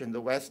Yiddish in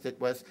the West, it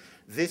was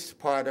this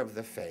part of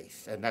the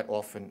face, and that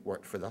often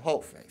worked for the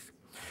whole face.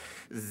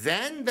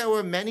 Then there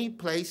were many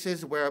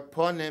places where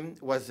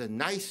ponim was a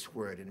nice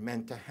word. It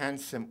meant a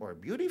handsome or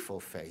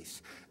beautiful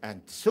face.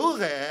 And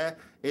tsure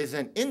is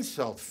an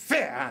insult.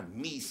 Fea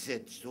mise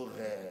tsure.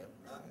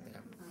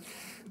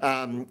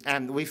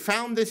 And we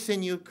found this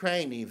in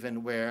Ukraine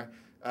even, where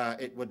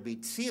it would be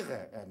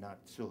tsire and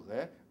not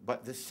tsure,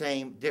 but the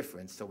same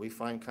difference. So we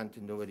find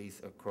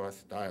continuities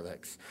across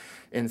dialects.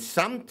 In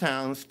some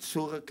towns,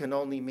 tsure can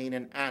only mean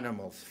an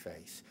animal's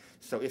face.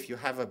 So if you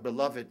have a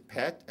beloved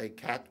pet, a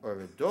cat or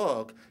a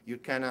dog, you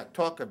cannot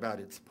talk about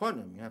its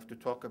ponim. You have to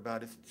talk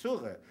about its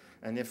tsure.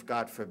 And if,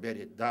 God forbid,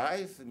 it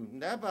dies,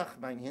 nebach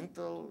mein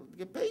Hintel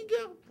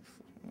gepeiger.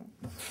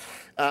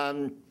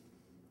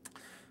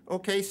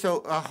 Okay, so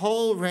a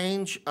whole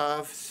range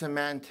of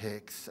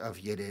semantics of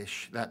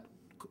Yiddish, that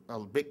a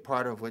big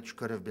part of which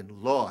could have been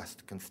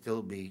lost, can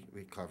still be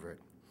recovered.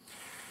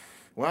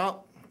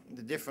 Well,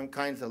 the different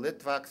kinds of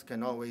Litvaks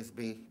can always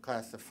be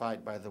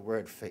classified by the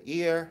word for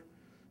ear.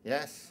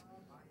 Yes?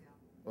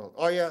 Well,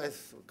 Oya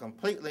is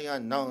completely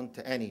unknown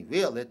to any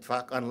real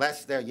Litvak,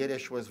 unless their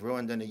Yiddish was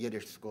ruined in a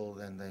Yiddish school,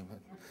 then they would.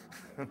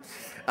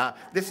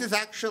 This is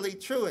actually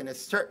true in a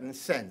certain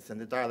sense, in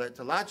the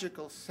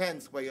dialectological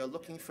sense, where you're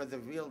looking for the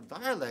real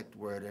dialect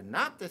word and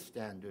not the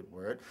standard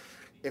word.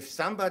 If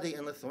somebody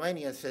in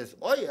Lithuania says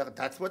Oya,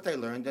 that's what they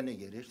learned in a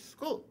Yiddish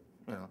school.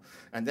 You know?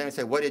 And then they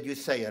say, what did you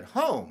say at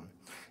home?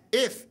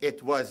 If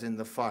it was in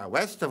the far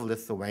west of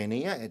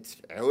Lithuania, it's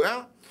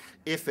Oya.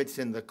 If it's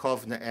in the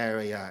Kovna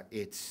area,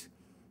 it's,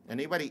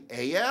 anybody,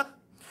 Eyer?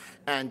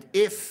 And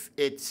if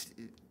it's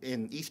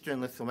in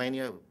eastern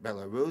Lithuania,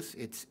 Belarus,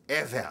 it's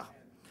Ever.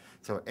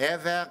 So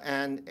Ever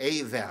and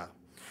Ever.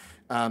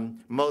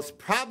 Most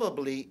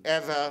probably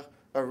Ever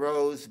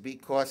arose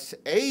because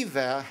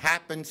Ever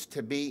happens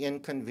to be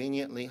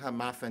inconveniently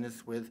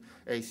homophonous with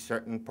a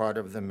certain part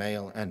of the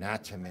male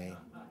anatomy.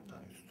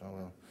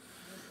 So,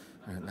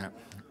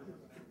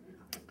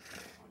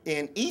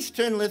 in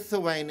eastern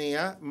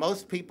Lithuania,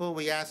 most people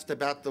we asked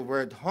about the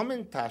word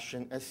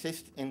Homentaschen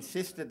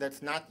insisted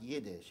that's not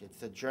Yiddish,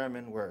 it's a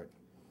German word.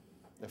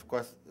 Of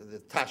course, the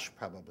tash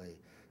probably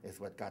is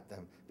what got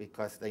them,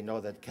 because they know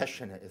that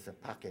Keshene is a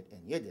pocket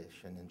in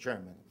Yiddish and in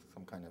German,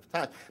 some kind of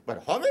tash.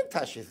 But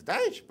Homentash is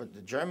Deutsch, but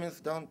the Germans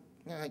don't,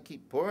 they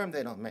keep Purim,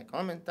 they don't make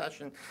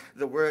Homentash, and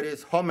the word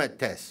is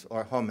Hometes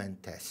or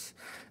Homentes.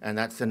 And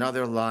that's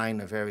another line,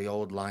 a very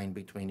old line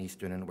between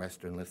Eastern and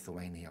Western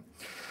Lithuania.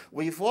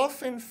 We've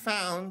often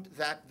found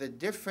that the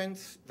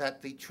difference,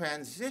 that the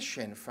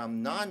transition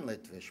from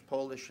non-Litvish,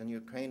 Polish and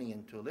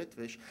Ukrainian to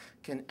Litvish,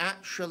 can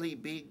actually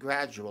be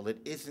gradual.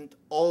 It isn't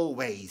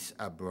always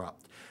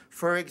abrupt.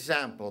 For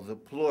example, the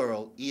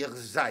plural, ihr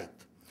seid.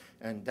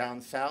 And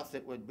down south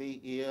it would be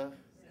ihr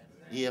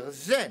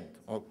sind.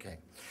 Okay.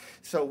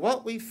 So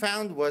what we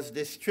found was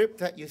this strip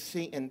that you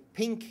see in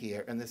pink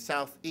here in the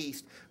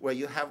southeast, where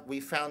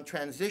we found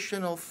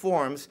transitional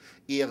forms,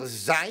 ihr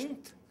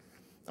seid,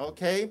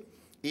 okay,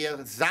 ihr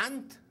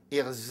seid,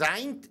 ihr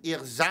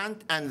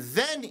seid, and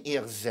then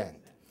ihr sind.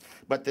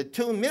 But the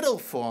two middle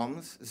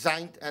forms,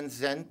 seid and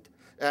sind,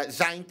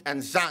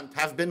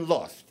 have been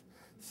lost.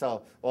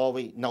 So all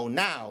we know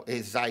now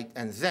is Zeit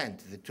and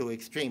Zent, the two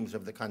extremes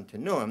of the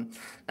continuum,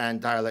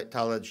 and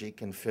dialectology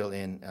can fill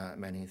in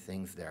many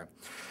things there.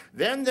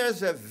 Then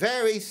there's a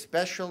very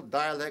special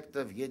dialect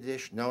of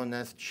Yiddish known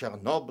as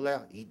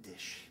Chernobler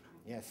Yiddish.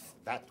 Yes,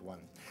 that one.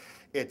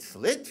 It's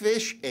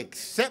Litvish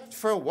except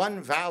for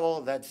one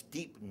vowel that's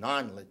deep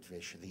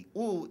non-Litvish. The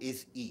U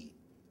is E.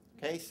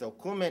 Okay, so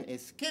Kumen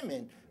is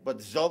Kimen, but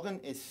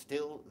Zogen is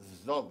still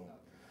Zogen.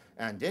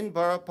 And in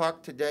Borough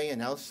Park today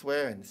and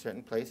elsewhere, in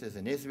certain places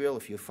in Israel,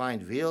 if you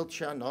find real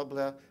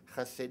Chernobler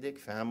Hasidic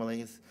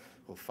families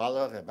who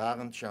follow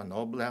Rebbe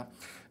Chernobler,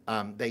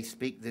 they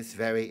speak this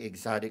very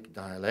exotic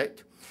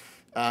dialect.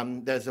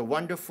 There's a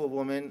wonderful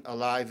woman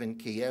alive in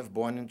Kiev,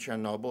 born in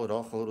Chernobyl,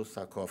 Rochel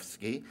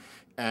Rusakovsky,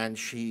 and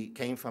she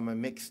came from a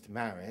mixed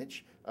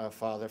marriage, a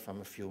father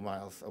from a few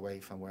miles away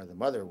from where the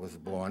mother was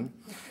born.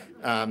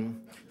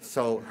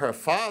 So her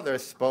father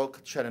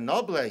spoke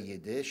Chernobler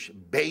Yiddish,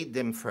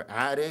 Beidim for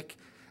attic,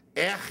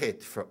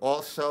 Echit for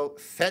also,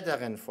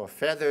 Federen for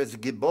feathers,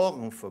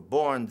 Geboren for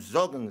born,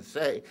 Zogen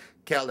say,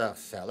 Keller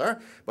cellar.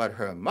 But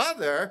her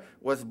mother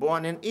was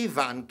born in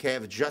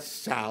Ivankev,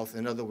 just south,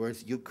 in other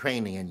words,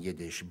 Ukrainian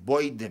Yiddish,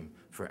 Boidim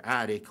for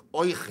attic,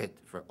 Oichet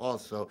for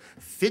also,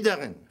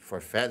 Fideren for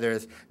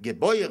feathers,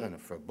 Geboren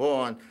for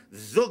born,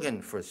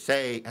 Zugen for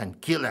say, and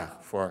Killer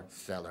for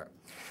cellar.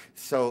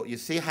 So you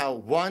see how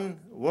one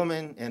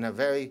woman in a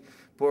very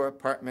poor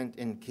apartment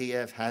in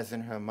Kiev has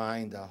in her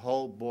mind a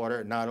whole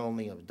border, not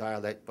only of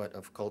dialect, but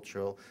of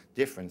cultural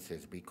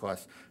differences,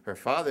 because her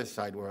father's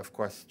side were, of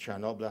course,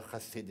 Chernobler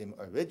Hasidim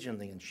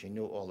originally, and she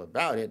knew all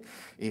about it,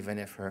 even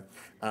if her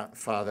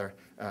father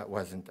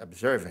wasn't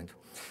observant.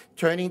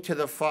 Turning to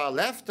the far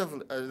left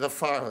of the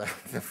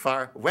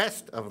far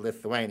west of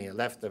Lithuania,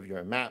 left of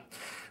your map,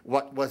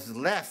 what was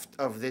left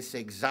of this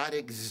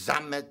exotic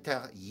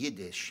Zameter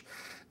Yiddish.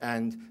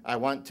 And I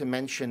want to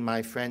mention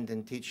my friend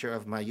and teacher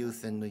of my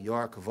youth in New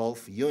York,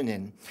 Wolf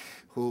Yunin,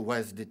 who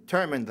was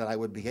determined that I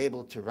would be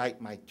able to write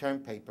my term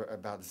paper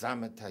about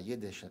Zameter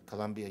Yiddish at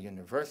Columbia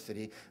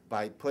University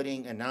by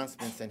putting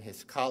announcements in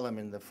his column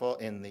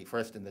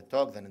first in the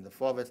Tog, then in the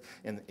Vorwärts,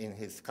 in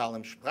his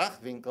column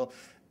Sprachwinkel,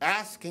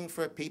 asking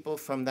for people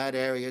from that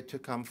area to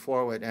come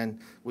forward, and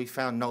we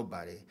found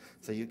nobody.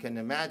 So you can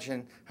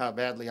imagine how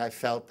badly I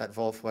felt that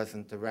Wolf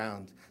wasn't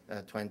around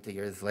 20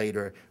 years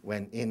later,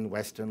 when in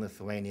Western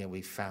Lithuania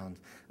we found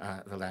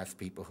the last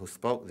people who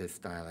spoke this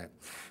dialect.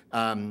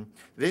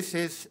 This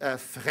is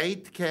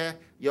Freidke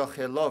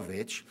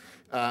Jochelovich.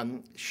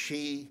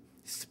 She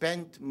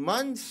spent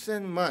months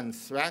and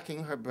months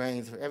racking her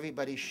brains for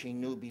everybody she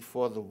knew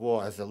before the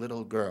war as a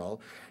little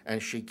girl,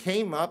 and she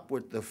came up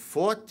with the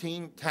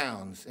 14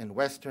 towns in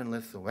Western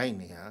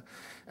Lithuania,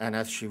 and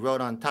as she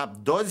wrote on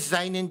top, "Dort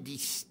seien die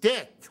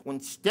Städt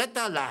und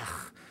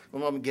Städterlach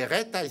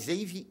Geräte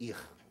sei wie ich."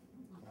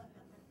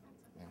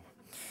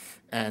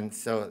 And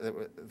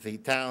so the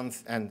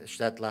towns and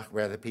Städtlach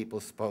where the people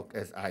spoke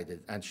as I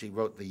did. And she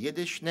wrote the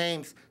Yiddish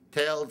names,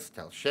 Tels,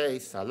 Telshe,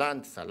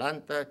 Salant,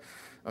 Salanta,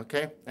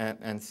 okay,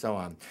 and so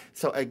on.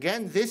 So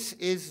again, this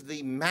is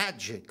the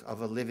magic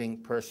of a living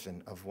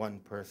person, of one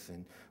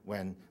person,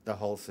 when the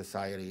whole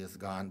society is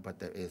gone, but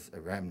there is a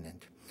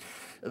remnant.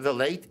 The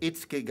late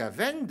Itzke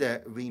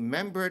Gavende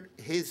remembered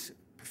his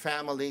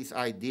family's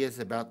ideas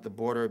about the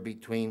border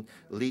between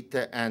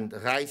Lita and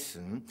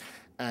Reisen,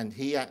 and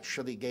he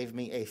actually gave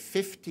me a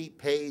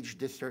 50-page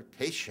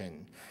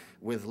dissertation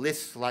with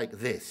lists like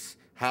this,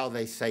 how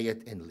they say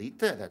it in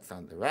Lita, that's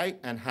on the right,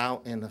 and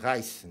how in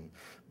Reisen.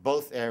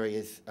 Both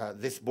areas,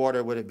 this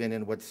border would have been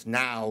in what's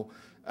now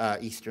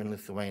eastern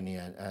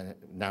Lithuania,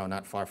 now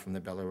not far from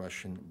the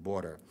Belarusian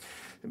border.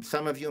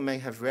 Some of you may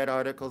have read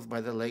articles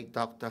by the late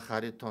Dr.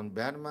 Chariton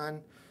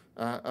Berman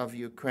of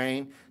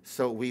Ukraine,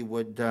 so we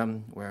would,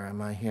 where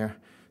am I here?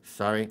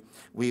 Sorry.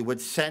 We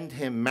would send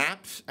him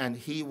maps, and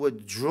he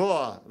would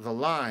draw the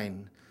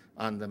line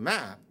on the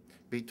map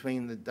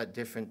between the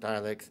different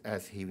dialects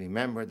as he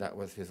remembered. That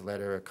was his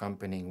letter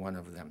accompanying one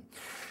of them.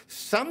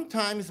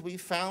 Sometimes we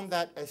found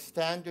that a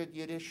standard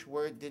Yiddish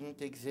word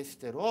didn't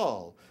exist at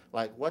all.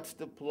 Like, what's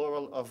the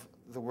plural of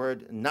the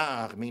word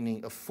nar,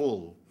 meaning a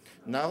fool?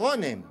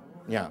 Naronim,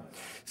 yeah.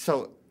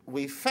 So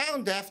we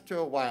found after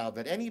a while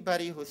that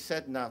anybody who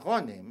said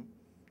naronim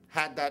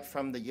had that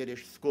from the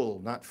Yiddish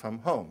school, not from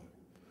home.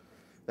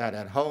 That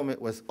at home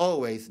it was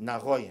always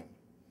naroyim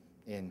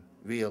in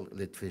real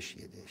Litvish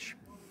Yiddish.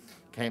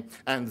 Okay?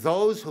 And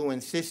those who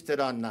insisted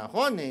on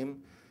naronim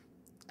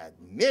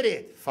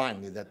admitted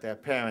finally that their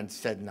parents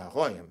said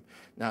naroyim.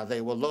 Now,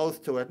 they were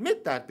loath to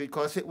admit that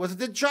because it was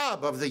the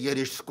job of the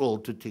Yiddish school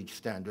to teach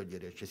standard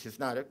Yiddish. This is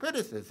not a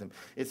criticism.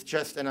 It's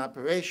just an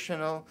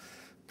operational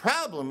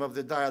problem of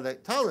the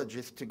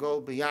dialectologist to go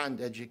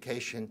beyond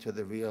education to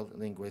the real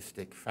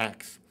linguistic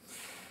facts.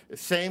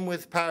 Same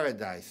with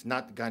paradise,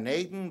 not Gan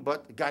Eden,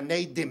 but Gan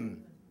Edim,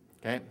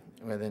 okay,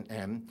 with an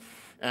M.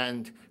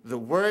 And the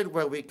word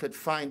where we could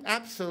find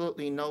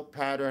absolutely no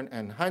pattern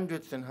and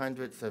hundreds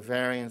of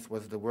variants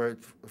was the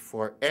word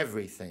for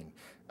everything.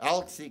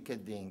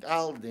 Altzikading,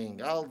 Alding,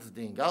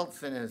 Alzding,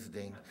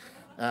 Altzenesding,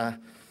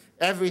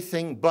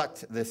 everything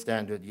but the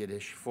standard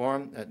Yiddish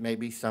form.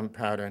 Maybe some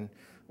pattern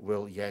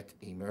will yet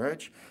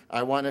emerge.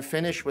 I want to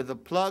finish with a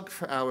plug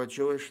for our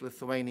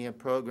Jewish-Lithuania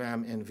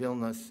program in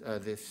Vilnius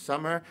this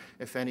summer.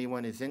 If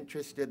anyone is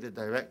interested, the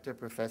director,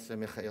 Professor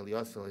Michael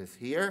Yossel, is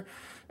here.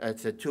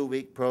 It's a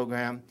 2-week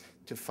program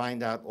to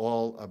find out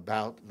all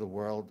about the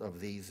world of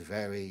these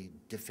very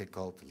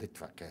difficult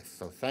Litvakes.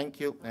 So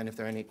thank you, and if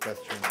there are any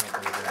questions,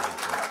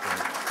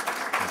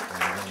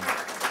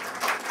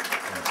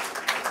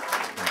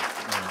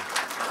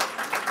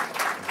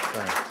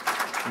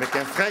 mit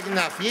dem Fragen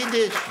auf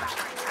Yiddish.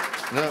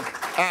 No.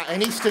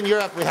 In Eastern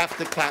Europe, we have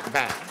to clap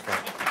back.